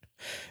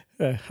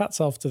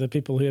hats off to the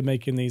people who are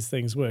making these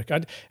things work.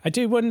 I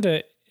do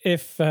wonder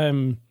if,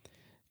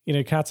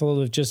 cattle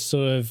have just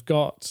sort of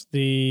got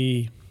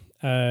the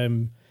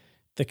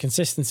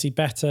consistency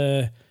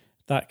better,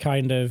 that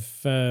kind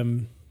of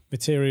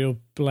material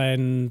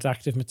blend,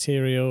 active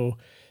material,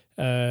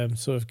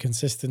 sort of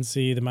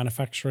consistency, the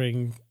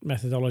manufacturing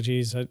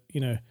methodologies,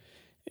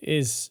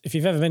 is, if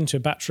you've ever been to a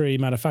battery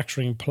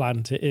manufacturing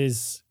plant, it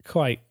is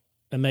quite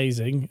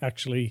amazing,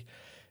 actually.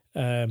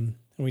 And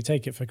we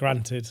take it for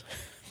granted.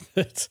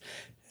 But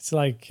it's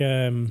like,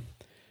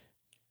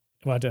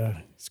 I don't know,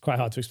 it's quite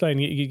hard to explain.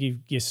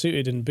 You're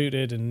suited and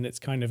booted, and it's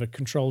kind of a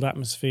controlled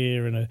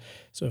atmosphere and a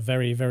sort of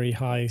very, very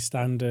high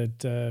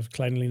standard of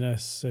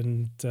cleanliness.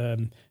 And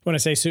when I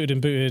say suited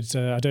and booted,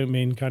 I don't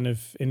mean kind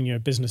of in your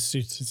business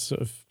suits. It's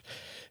sort of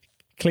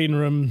clean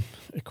room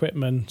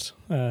equipment.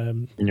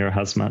 In your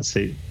hazmat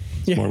suit.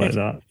 It's more like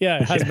that. Yeah,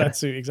 hazmat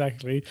suit,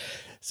 exactly.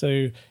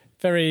 So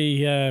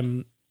very,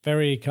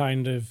 very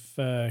kind of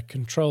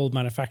controlled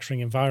manufacturing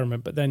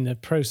environment, but then the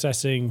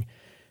processing,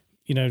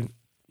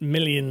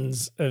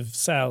 millions of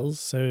cells,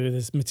 so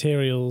there's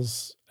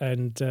materials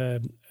and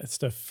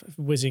stuff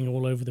whizzing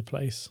all over the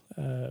place,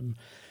 and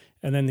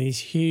then these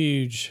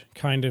huge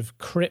kind of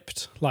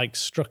crypt-like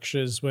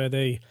structures where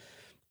they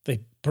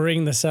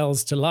bring the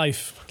cells to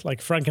life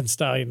like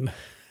Frankenstein.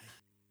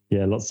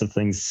 Yeah, lots of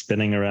things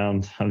spinning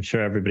around. I'm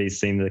sure everybody's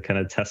seen the kind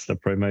of Tesla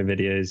promo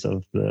videos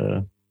of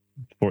the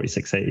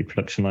 4680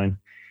 production line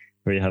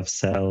where you have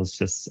cells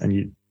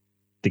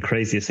the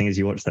craziest thing is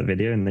you watch that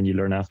video and then you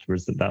learn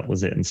afterwards that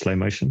was it in slow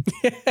motion.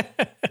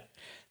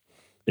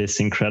 It's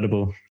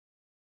incredible.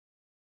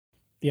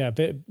 Yeah, a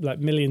bit like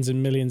millions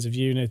and millions of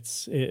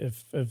units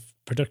of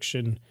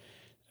production,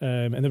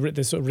 and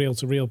the sort of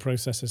reel-to-reel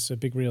processes, so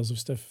big reels of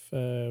stuff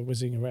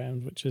whizzing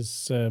around, which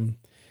is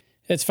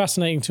it's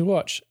fascinating to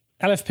watch.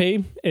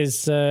 LFP is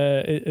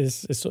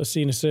sort of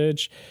seeing a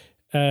surge.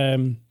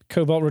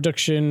 Cobalt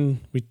reduction,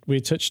 we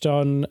touched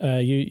on.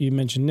 You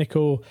mentioned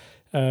nickel.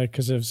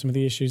 Because of some of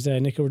the issues there,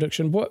 nickel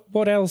reduction.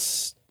 What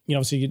else,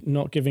 obviously you're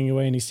not giving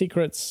away any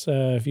secrets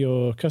of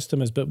your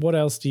customers, but what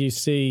else do you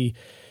see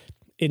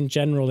in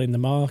general in the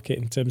market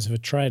in terms of a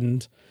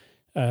trend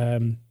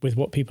with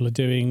what people are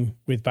doing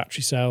with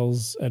battery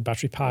cells and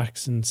battery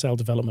packs and cell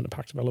development and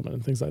pack development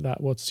and things like that?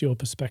 What's your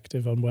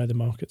perspective on where the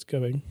market's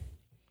going?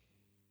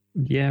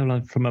 Yeah,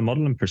 well, from a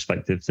modeling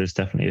perspective, there's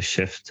definitely a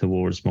shift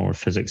towards more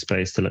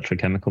physics-based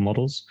electrochemical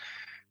models.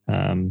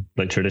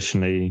 Like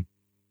traditionally,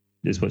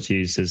 is what's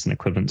used as an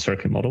equivalent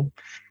circuit model.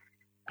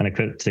 And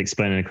to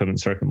explain an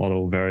equivalent circuit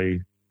model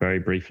very, very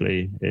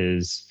briefly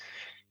is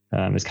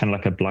it's kind of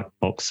like a black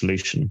box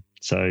solution.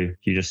 So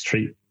you just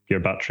treat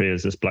your battery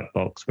as this black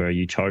box where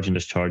you charge and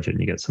discharge it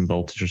and you get some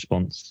voltage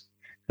response.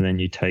 And then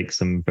you take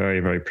some very,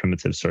 very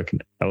primitive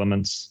circuit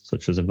elements,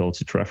 such as a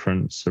voltage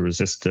reference, a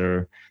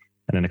resistor,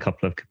 and then a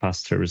couple of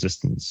capacitor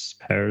resistance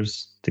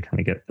pairs to kind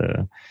of get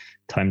the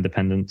time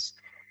dependence.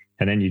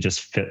 And then you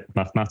just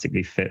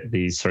mathematically fit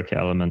these circuit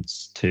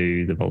elements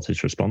to the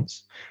voltage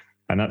response.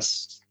 And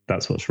that's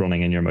what's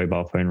running in your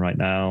mobile phone right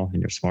now, in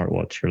your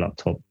smartwatch, your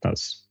laptop.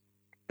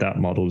 That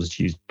model is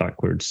used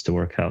backwards to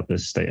work out the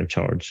state of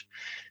charge,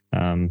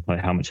 like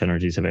how much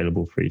energy is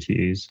available for you to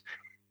use.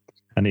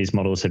 And these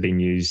models have been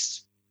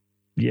used,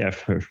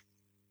 for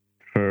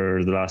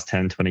the last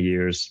 10, 20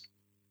 years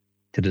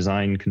to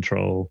design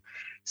control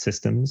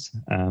systems.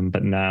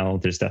 But now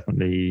there's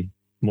definitely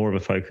more of a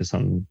focus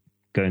on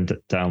going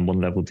down one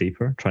level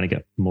deeper, trying to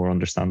get more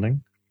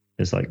understanding.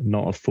 It's like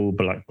not a full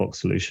black box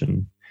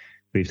solution.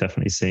 We've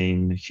definitely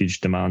seen huge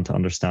demand to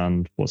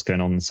understand what's going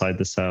on inside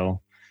the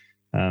cell,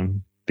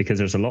 because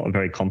there's a lot of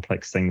very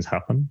complex things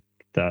happen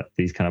that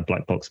these kind of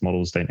black box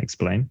models don't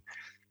explain.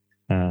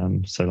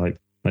 So like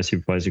my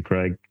supervisor,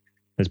 Greg,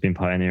 has been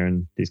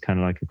pioneering these kind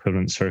of like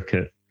equivalent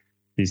circuit,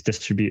 these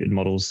distributed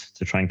models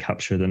to try and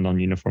capture the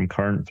non-uniform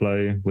current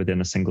flow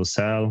within a single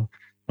cell,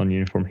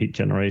 non-uniform heat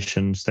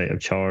generation, state of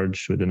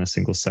charge within a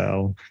single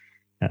cell.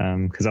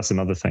 Because that's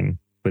another thing.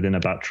 Within a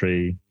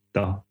battery,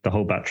 the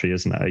whole battery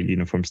isn't at a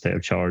uniform state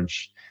of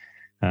charge.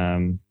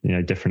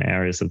 Different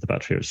areas of the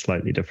battery are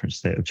slightly different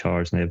state of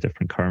charge and they have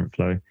different current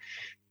flow.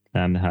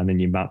 And then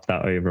you map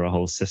that over a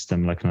whole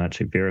system like an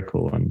electric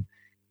vehicle. And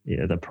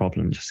the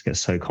problem just gets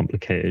so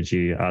complicated.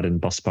 You add in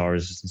bus bar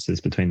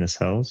resistances between the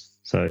cells.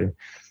 So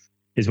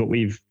is what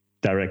we've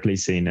directly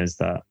seen is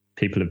that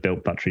people have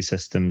built battery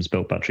systems,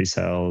 built battery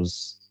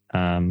cells,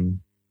 and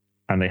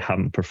they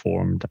haven't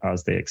performed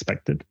as they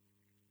expected.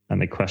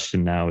 And the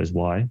question now is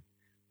why?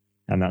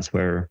 And that's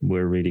where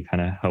we're really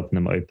kind of helping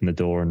them open the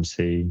door and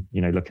see,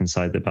 look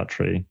inside the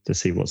battery to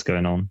see what's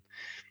going on.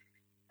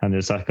 And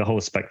there's like a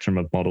whole spectrum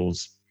of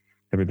models.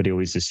 Everybody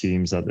always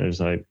assumes that there's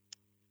like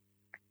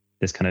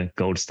this kind of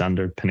gold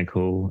standard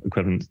pinnacle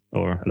equivalent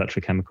or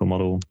electrochemical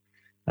model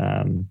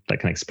that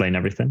can explain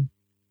everything.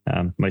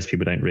 Most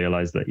people don't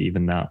realize that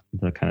even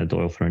the kind of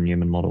Doyle-Thorne and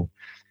Newman model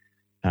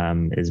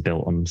is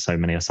built on so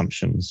many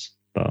assumptions,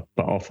 but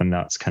often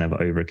that's kind of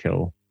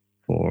overkill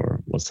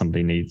for what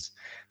somebody needs.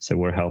 So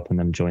we're helping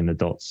them join the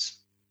dots,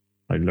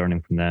 like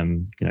learning from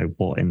them,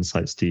 what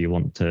insights do you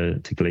want to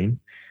glean,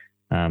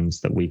 so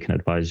that we can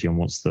advise you on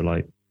what's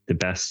the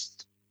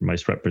best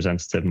most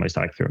representative, most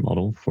accurate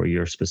model for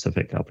your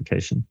specific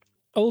application.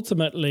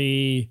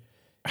 Ultimately,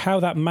 how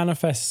that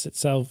manifests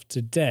itself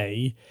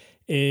today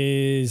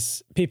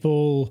is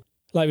people,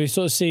 like we've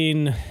sort of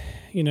seen,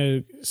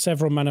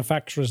 several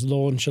manufacturers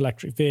launch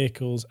electric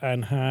vehicles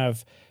and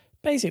have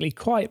basically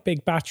quite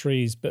big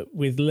batteries, but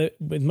with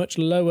much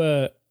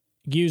lower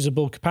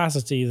usable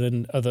capacity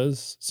than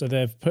others. So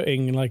they're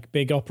putting like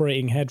big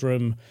operating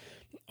headroom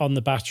on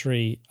the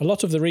battery. A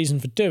lot of the reason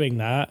for doing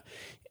that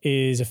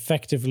is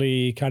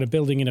effectively kind of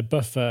building in a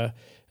buffer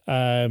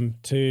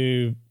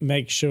to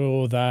make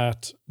sure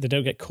that they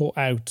don't get caught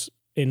out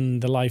in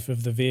the life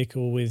of the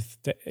vehicle with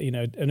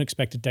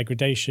unexpected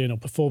degradation or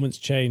performance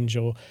change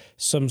or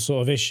some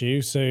sort of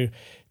issue. So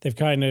they've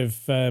kind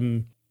of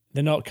they're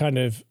not kind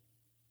of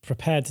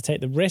prepared to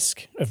take the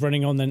risk of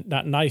running on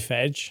that knife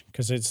edge,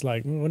 because it's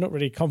like, we're not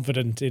really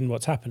confident in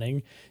what's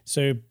happening.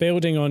 So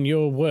building on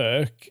your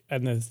work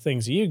and the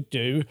things you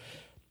do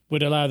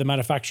would allow the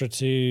manufacturer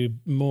to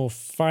more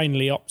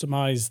finely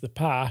optimize the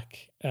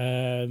pack,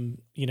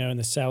 and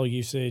the cell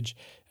usage,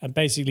 and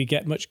basically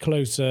get much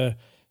closer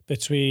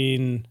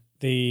between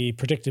the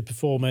predicted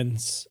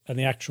performance and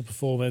the actual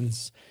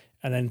performance,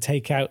 and then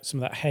take out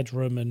some of that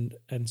headroom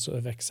and sort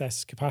of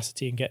excess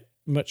capacity and get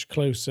much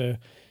closer.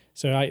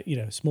 So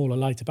smaller,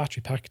 lighter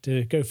battery pack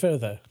to go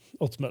further,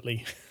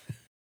 ultimately.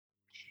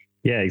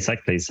 Yeah,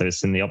 exactly. So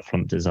it's in the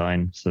upfront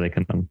design, so they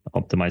can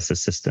optimize the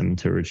system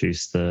to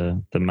reduce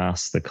the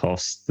mass, the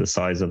cost, the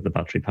size of the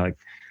battery pack,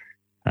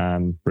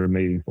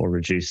 remove or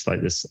reduce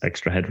like this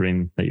extra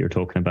headroom that you're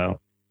talking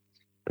about.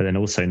 But then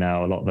also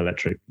now a lot of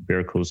electric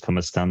vehicles come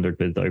as standard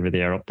with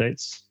over-the-air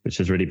updates, which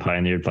is really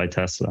pioneered by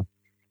Tesla.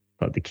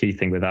 But the key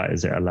thing with that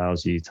is it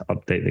allows you to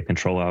update the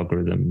control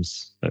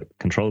algorithms that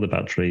control the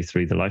battery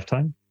through the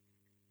lifetime.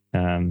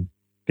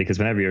 Because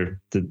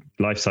whenever the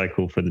life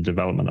cycle for the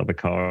development of a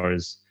car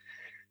is,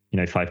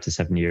 5 to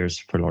 7 years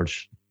for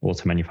large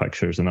auto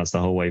manufacturers, and that's the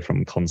whole way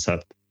from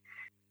concept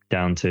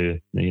down to,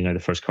 the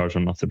first cars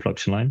running off the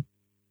production line.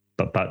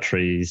 But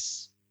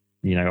batteries,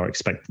 are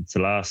expected to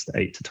last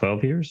 8 to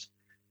 12 years.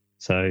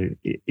 So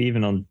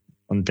even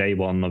on day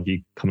one of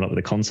you coming up with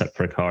a concept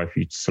for a car, if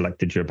you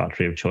selected your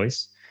battery of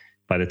choice,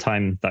 by the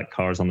time that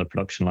car is on the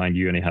production line,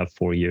 you only have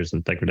 4 years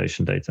of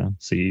degradation data.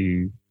 So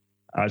you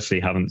actually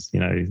haven't,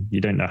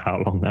 you don't know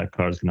how long that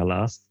car is going to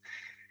last.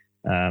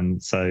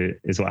 So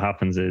what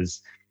happens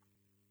is,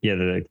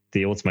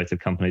 the automotive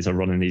companies are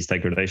running these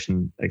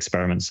degradation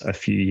experiments a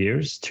few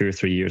years, 2 or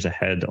 3 years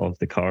ahead of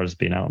the cars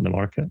being out in the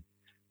market.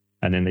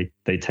 And then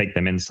they take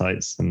them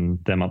insights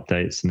and them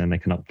updates, and then they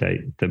can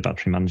update the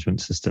battery management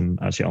system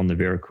actually on the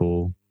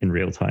vehicle in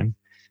real time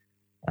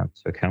to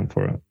account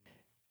for it.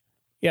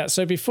 Yeah,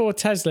 so before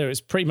Tesla,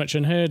 it's pretty much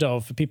unheard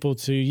of for people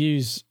to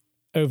use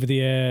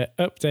over-the-air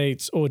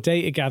updates or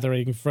data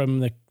gathering from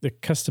the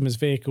customer's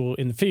vehicle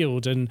in the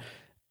field. And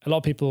a lot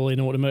of people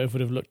in automotive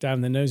would have looked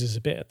down their noses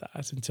a bit at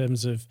that in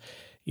terms of,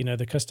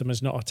 the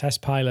customer's not a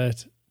test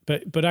pilot.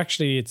 But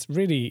actually,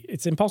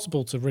 it's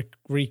impossible to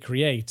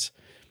recreate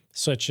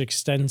such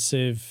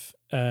extensive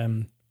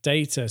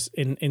data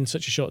in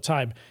such a short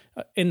time.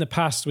 In the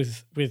past,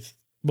 with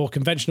more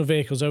conventional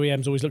vehicles,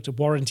 OEMs always looked at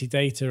warranty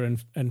data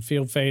and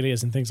field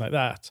failures and things like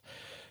that.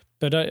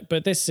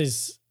 But this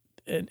is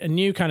a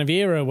new kind of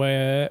era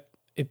where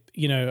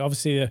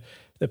obviously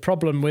the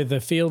problem with the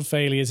field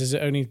failures is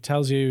it only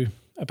tells you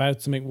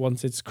about something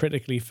once it's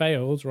critically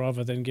failed,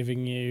 rather than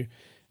giving you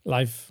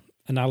live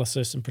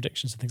analysis and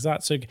predictions and things like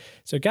that.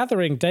 So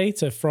gathering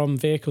data from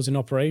vehicles in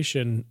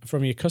operation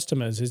from your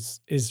customers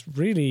is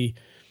really,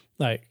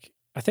 like,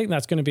 I think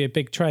that's going to be a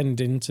big trend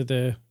into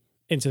the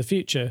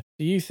future.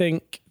 Do you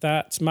think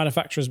that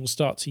manufacturers will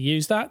start to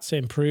use that to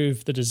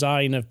improve the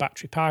design of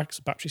battery packs,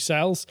 battery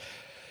cells?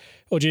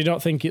 Or do you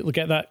not think it will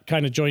get that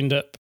kind of joined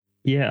up?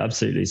 Yeah,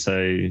 absolutely.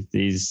 So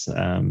these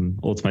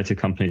automotive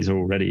companies are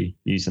already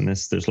using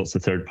this. There's lots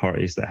of third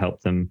parties that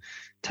help them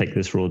take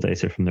this raw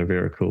data from their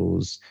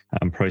vehicles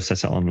and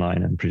process it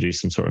online and produce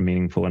some sort of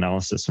meaningful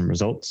analysis and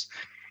results.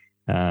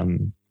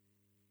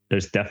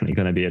 There's definitely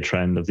going to be a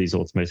trend of these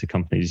automotive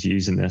companies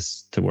using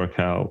this to work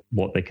out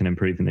what they can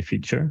improve in the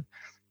future.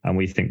 And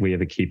we think we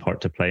have a key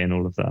part to play in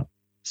all of that.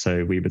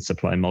 So we would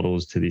supply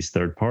models to these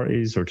third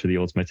parties or to the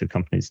automotive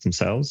companies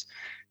themselves,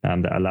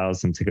 that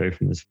allows them to go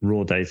from this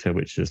raw data,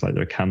 which is like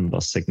their CAN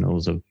bus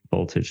signals of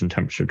voltage and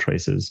temperature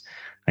traces,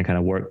 and kind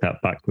of work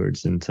that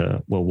backwards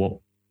into, well, what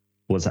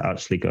was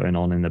actually going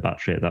on in the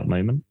battery at that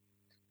moment?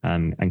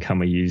 And can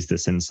we use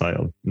this insight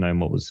of knowing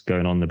what was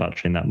going on in the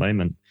battery in that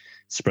moment,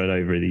 spread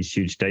over these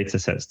huge data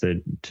sets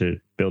to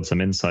build some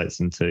insights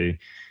into,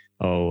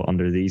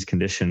 under these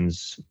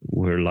conditions,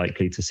 we're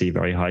likely to see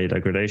very high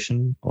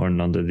degradation, or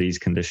under these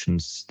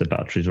conditions, the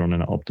batteries are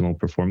running at optimal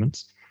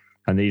performance.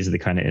 And these are the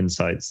kind of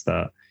insights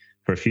that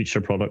for future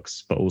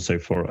products, but also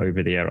for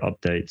over-the-air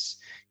updates,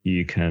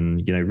 you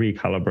can,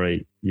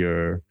 recalibrate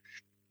your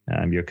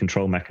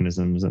control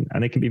mechanisms. And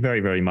they can be very,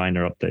 very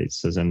minor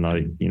updates, as in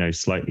like,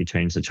 slightly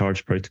change the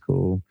charge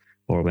protocol,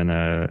 or when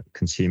a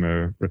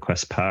consumer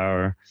requests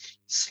power,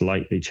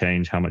 slightly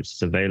change how much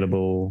is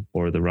available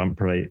or the ramp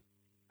rate.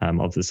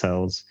 of the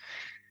cells.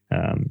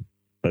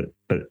 But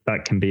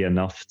that can be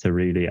enough to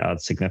really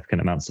add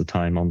significant amounts of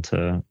time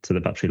onto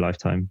the battery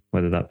lifetime,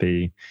 whether that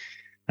be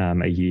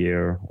a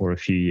year or a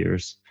few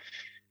years,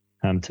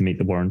 to meet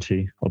the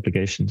warranty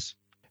obligations.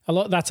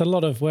 That's a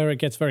lot of where it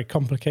gets very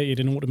complicated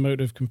in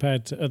automotive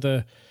compared to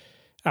other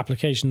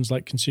applications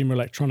like consumer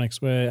electronics,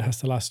 where it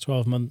has to last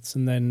 12 months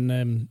and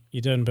then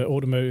you're done. But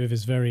automotive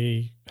is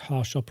very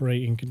harsh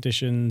operating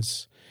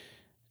conditions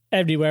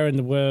everywhere in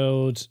the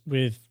world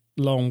with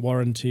long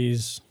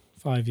warranties,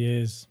 5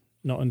 years,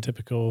 not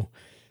untypical,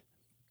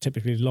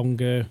 typically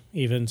longer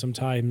even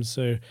sometimes.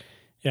 So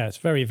yeah, it's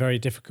very, very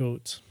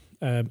difficult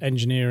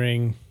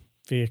engineering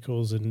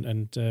vehicles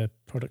and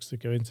products that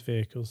go into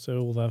vehicles. So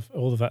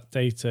all of that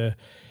data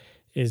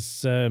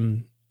is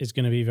going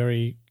to be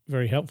very,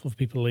 very helpful for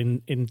people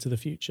into the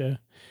future.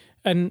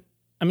 And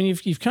I mean,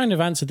 you've kind of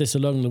answered this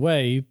along the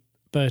way,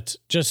 but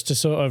just to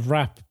sort of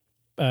wrap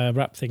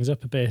things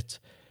up a bit,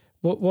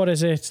 what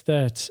is it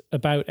that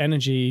About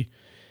Energy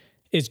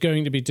is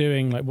going to be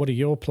doing? Like, what are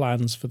your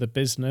plans for the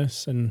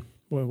business, and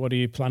what are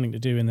you planning to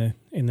do in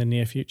the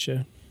near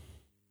future?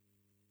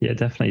 Yeah,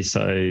 definitely.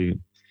 So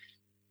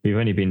we've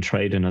only been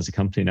trading as a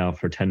company now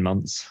for 10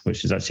 months,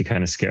 which is actually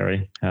kind of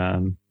scary.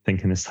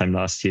 Thinking this time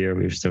last year,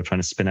 we were still trying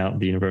to spin out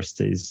the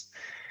universities,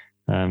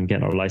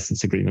 getting our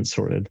license agreement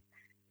sorted.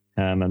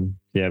 And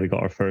yeah, we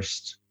got our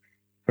first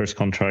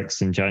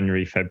contracts in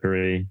January,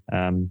 February,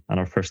 and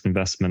our first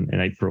investment in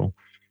April.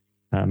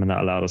 And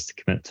that allowed us to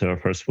commit to our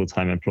first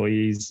full-time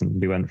employees. And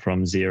we went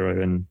from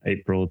 0 in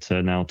April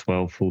to now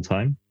 12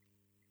 full-time.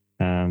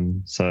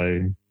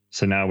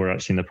 So now we're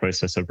actually in the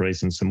process of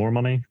raising some more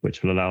money,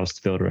 which will allow us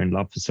to build our own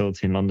lab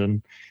facility in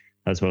London,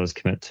 as well as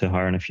commit to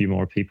hiring a few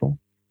more people.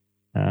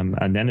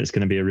 And then it's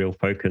going to be a real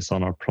focus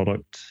on our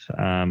product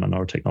and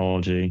our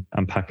technology,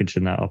 and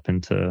packaging that up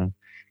into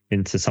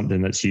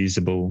something that's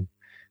usable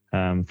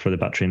for the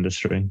battery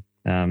industry.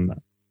 And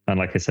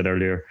like I said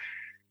earlier,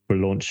 we're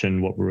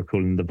launching what we're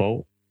calling the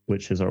Vault,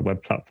 which is our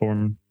web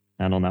platform.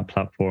 And on that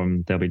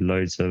platform, there'll be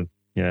loads of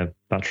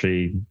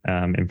battery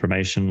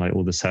information, like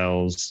all the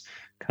cells,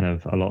 kind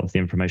of a lot of the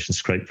information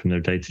scraped from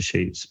their data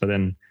sheets. But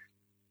then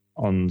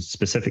on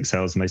specific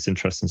cells, the most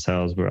interesting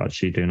cells, we're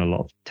actually doing a lot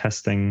of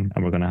testing,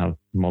 and we're going to have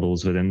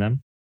models within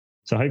them.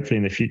 So hopefully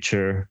in the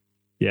future,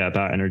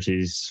 About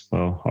Energy's,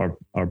 well,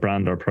 our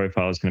brand, our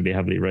profile is going to be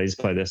heavily raised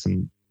by this.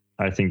 And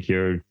I think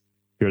your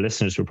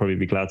listeners will probably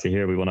be glad to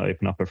hear we want to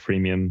open up a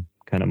freemium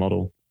kind of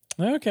model.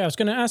 Okay, I was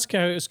going to ask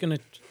how it's going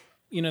to,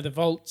 the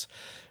Vault,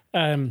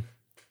 whether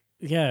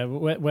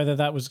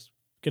that was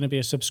going to be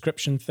a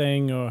subscription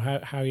thing, or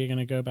how you're going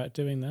to go about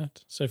doing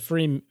that. So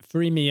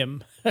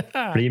freemium.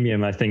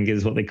 Freemium, I think,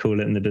 is what they call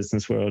it in the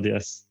business world,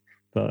 yes.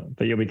 But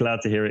you'll be glad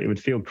to hear it. It would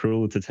feel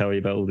cruel to tell you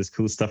about all this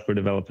cool stuff we're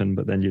developing,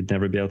 but then you'd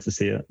never be able to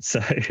see it. So...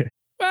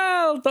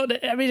 Well,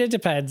 it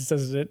depends,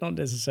 doesn't it? Not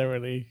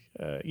necessarily.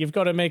 You've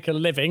got to make a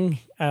living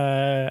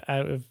out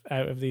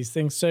of these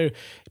things. So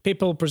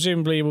people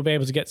presumably will be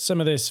able to get some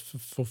of this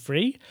for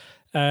free,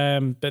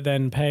 but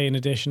then pay an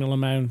additional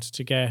amount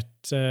to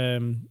get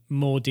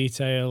more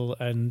detail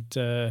and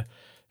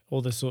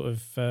all the sort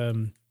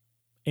of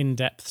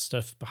in-depth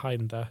stuff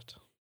behind that.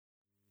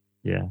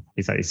 Yeah,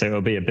 exactly. So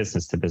it'll be a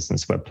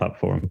business-to-business web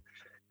platform,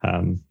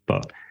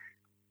 but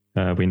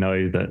we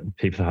know that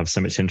people have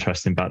so much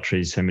interest in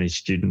batteries, so many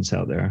students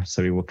out there.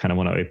 So we will kind of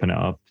want to open it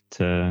up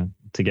to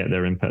get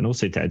their input, and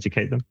also to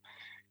educate them.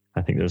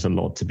 I think there's a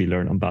lot to be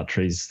learned on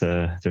batteries.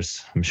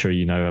 There's, I'm sure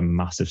you know, a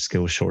massive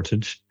skill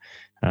shortage.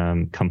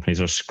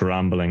 Companies are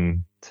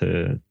scrambling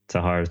to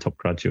hire top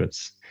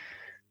graduates.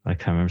 I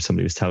can't remember,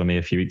 somebody was telling me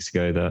a few weeks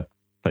ago that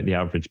like the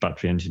average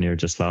battery engineer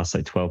just lasts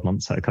like 12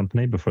 months at a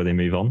company before they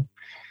move on.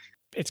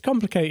 It's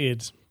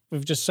complicated.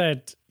 We've just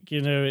said,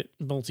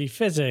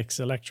 multi-physics,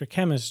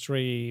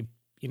 electrochemistry,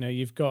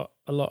 you've got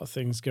a lot of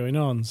things going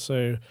on.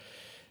 So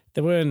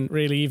there weren't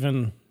really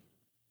even,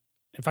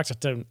 in fact, I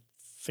don't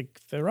think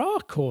there are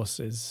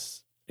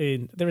courses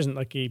there isn't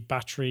like a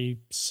battery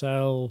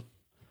cell.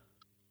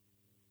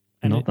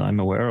 Not that I'm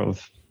aware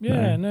of.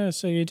 Yeah, no.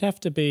 So you'd have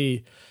to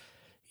be,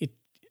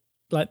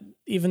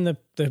 even the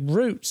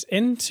route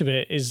into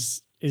it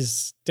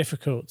is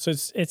difficult. So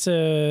it's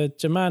a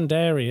demand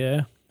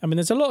area. I mean,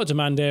 there's a lot of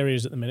demand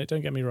areas at the minute, don't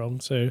get me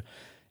wrong. So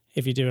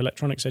if you do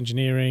electronics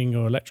engineering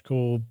or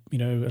electrical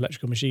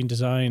machine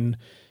design,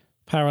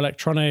 power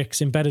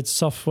electronics, embedded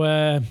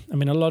software, I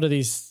mean, a lot of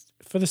these,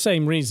 for the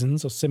same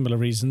reasons or similar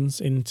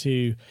reasons,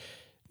 into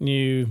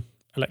new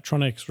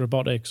electronics,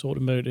 robotics,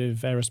 automotive,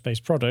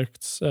 aerospace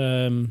products,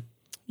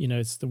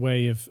 it's the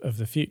way of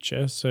the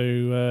future.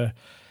 So,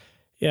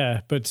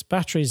 but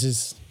batteries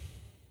is...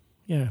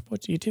 Yeah,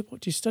 what do you do? What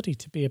do you study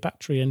to be a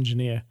battery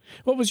engineer?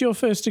 What was your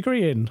first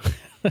degree in?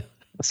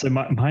 So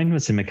mine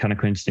was in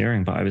mechanical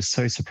engineering, but I was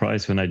so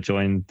surprised when I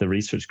joined the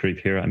research group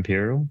here at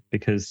Imperial,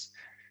 because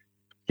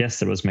yes,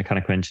 there was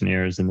mechanical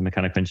engineers in the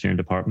mechanical engineering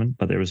department,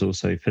 but there was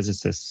also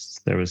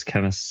physicists, there was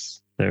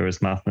chemists, there was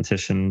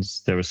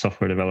mathematicians, there were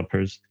software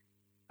developers.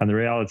 And the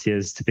reality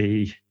is to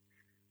be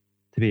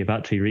a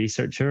battery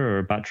researcher or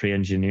a battery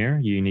engineer,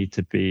 you need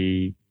to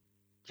be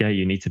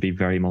you need to be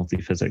very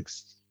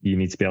multi-physics. You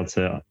need to be able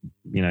to,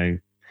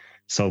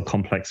 solve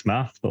complex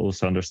math, but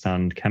also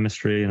understand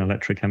chemistry and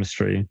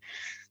electrochemistry,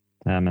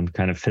 and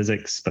kind of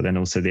physics, but then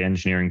also the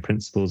engineering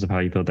principles of how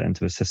you build it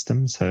into a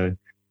system. So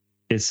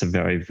it's a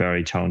very,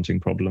 very challenging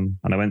problem.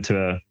 And I went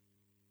to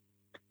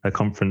a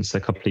conference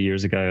a couple of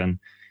years ago, and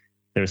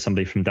there was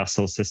somebody from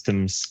Dassault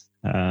Systems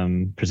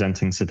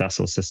presenting. So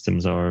Dassault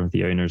Systems are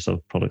the owners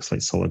of products like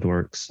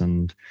SolidWorks,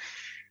 and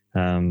they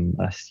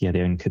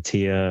own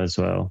CATIA as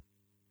well.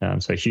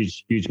 So a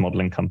huge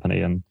modeling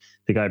company. And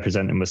the guy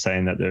presenting was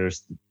saying that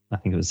I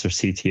think it was their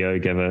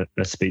CTO gave a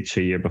speech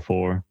a year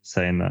before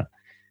saying that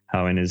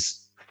how in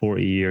his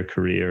 40-year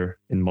career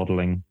in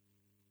modeling,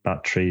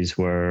 batteries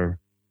were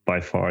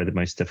by far the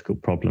most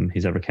difficult problem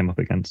he's ever came up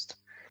against.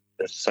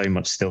 There's so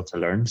much still to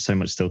learn, so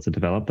much still to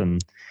develop.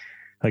 And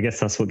I guess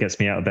that's what gets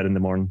me out of bed in the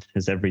morning,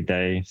 is every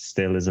day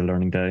still is a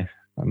learning day.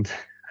 And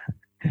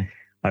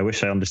I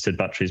wish I understood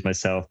batteries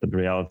myself, but the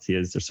reality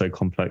is they're so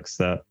complex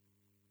that,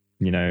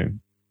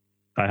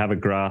 I have a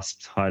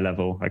grasp high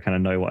level. I kind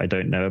of know what I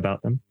don't know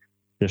about them.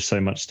 There's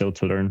so much still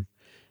to learn.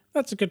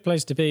 That's a good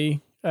place to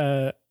be.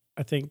 I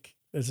think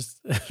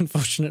there's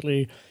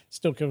unfortunately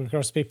still come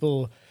across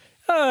people,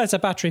 it's a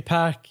battery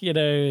pack,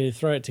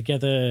 throw it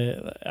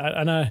together.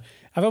 And I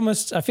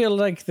feel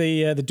like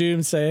the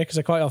doomsayer, because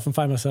I quite often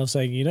find myself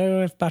saying,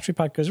 if battery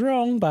pack goes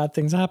wrong, bad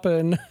things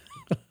happen.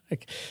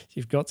 Like,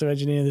 you've got to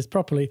engineer this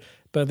properly.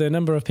 But the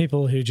number of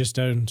people who just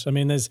don't. I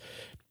mean, there's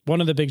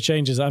one of the big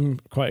changes I'm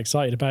quite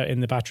excited about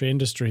in the battery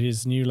industry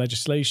is new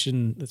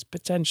legislation that's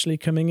potentially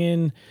coming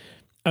in,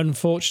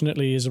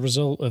 unfortunately, as a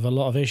result of a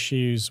lot of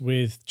issues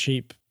with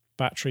cheap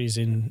batteries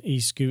in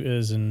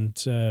e-scooters and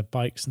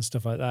bikes and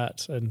stuff like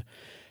that. And,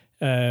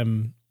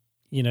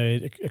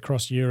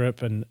 across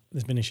Europe, and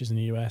there's been issues in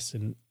the US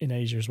and in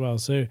Asia as well.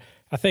 So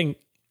I think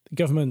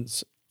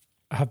governments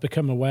have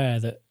become aware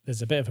that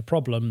there's a bit of a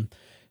problem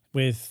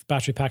with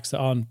battery packs that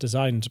aren't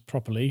designed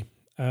properly.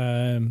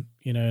 And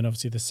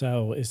obviously the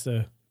cell is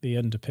the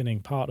underpinning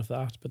part of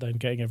that, but then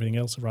getting everything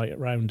else right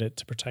around it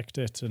to protect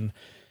it and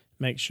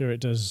make sure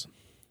it does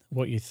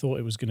what you thought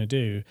it was going to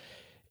do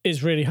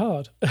is really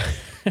hard,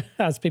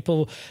 as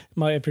people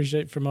might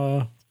appreciate from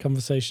our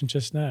conversation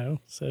just now.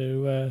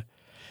 So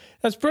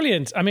that's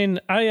brilliant. I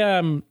mean, I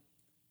am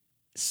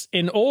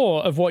in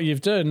awe of what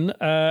you've done.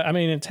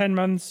 In 10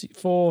 months,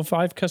 4 or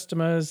 5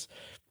 customers,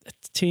 a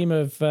team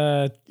of,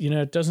 a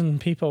dozen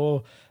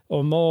people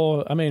or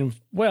more. I mean,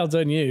 well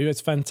done you. It's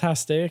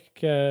fantastic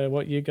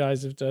what you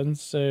guys have done.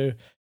 So,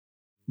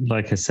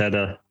 like I said,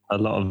 a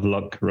lot of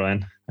luck,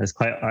 Ryan. It's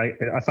I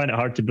find it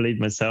hard to believe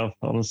myself,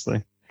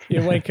 honestly.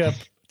 You wake up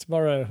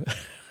tomorrow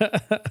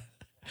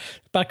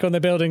back on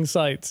the building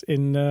site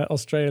in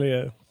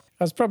Australia.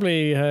 That's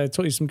probably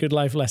taught you some good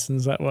life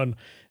lessons, that one.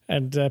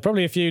 And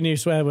probably a few new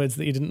swear words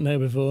that you didn't know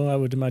before, I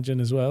would imagine,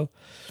 as well.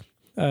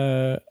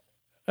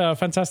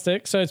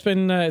 Fantastic. So it's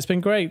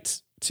been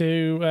great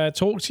to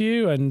talk to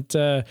you and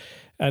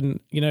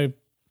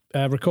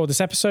record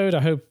this episode.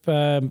 I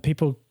hope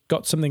people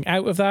got something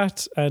out of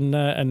that and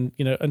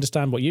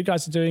understand what you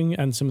guys are doing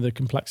and some of the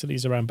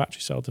complexities around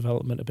battery cell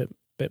development a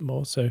bit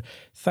more. So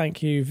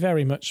thank you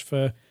very much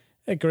for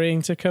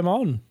agreeing to come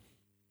on.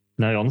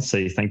 No,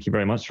 honestly, thank you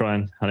very much,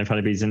 Ryan. And if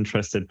anybody's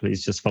interested,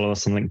 please just follow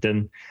us on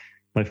LinkedIn.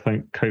 My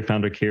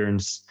co-founder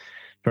Kieran's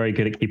very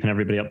good at keeping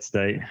everybody up to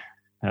date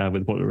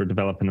with what we're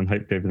developing, and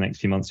hopefully over the next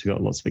few months we've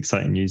got lots of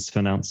exciting news to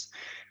announce,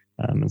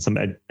 and some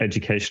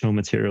educational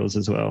materials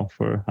as well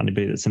for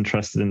anybody that's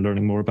interested in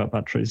learning more about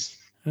batteries.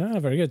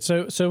 Very good.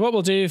 So what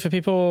we'll do for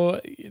people,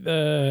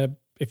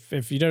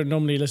 if you don't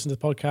normally listen to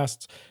the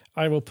podcasts,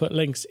 I will put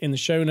links in the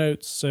show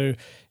notes. So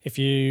if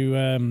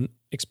you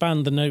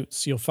expand the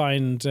notes, you'll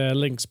find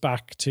links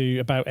back to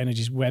About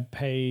Energy's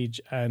webpage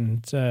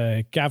and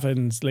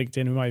Gavin's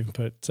LinkedIn. We might even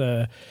put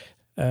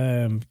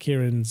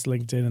Kieran's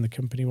LinkedIn and the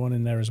company one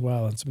in there as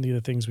well, and some of the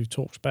other things we've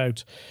talked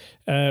about.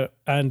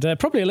 And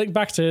probably a link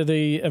back to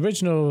the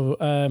original,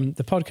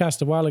 the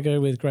podcast a while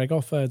ago with Greg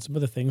Offer and some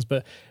other things.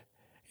 But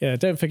yeah,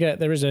 don't forget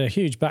there is a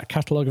huge back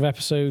catalogue of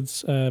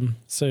episodes,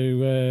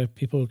 so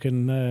people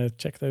can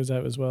check those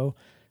out as well.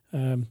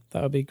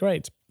 That would be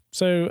great.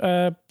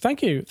 So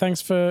thank you.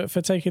 Thanks for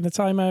taking the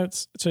time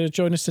out to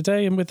join us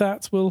today. And with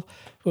that, we'll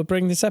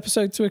bring this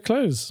episode to a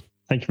close.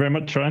 Thank you very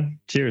much, Ryan.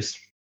 Cheers.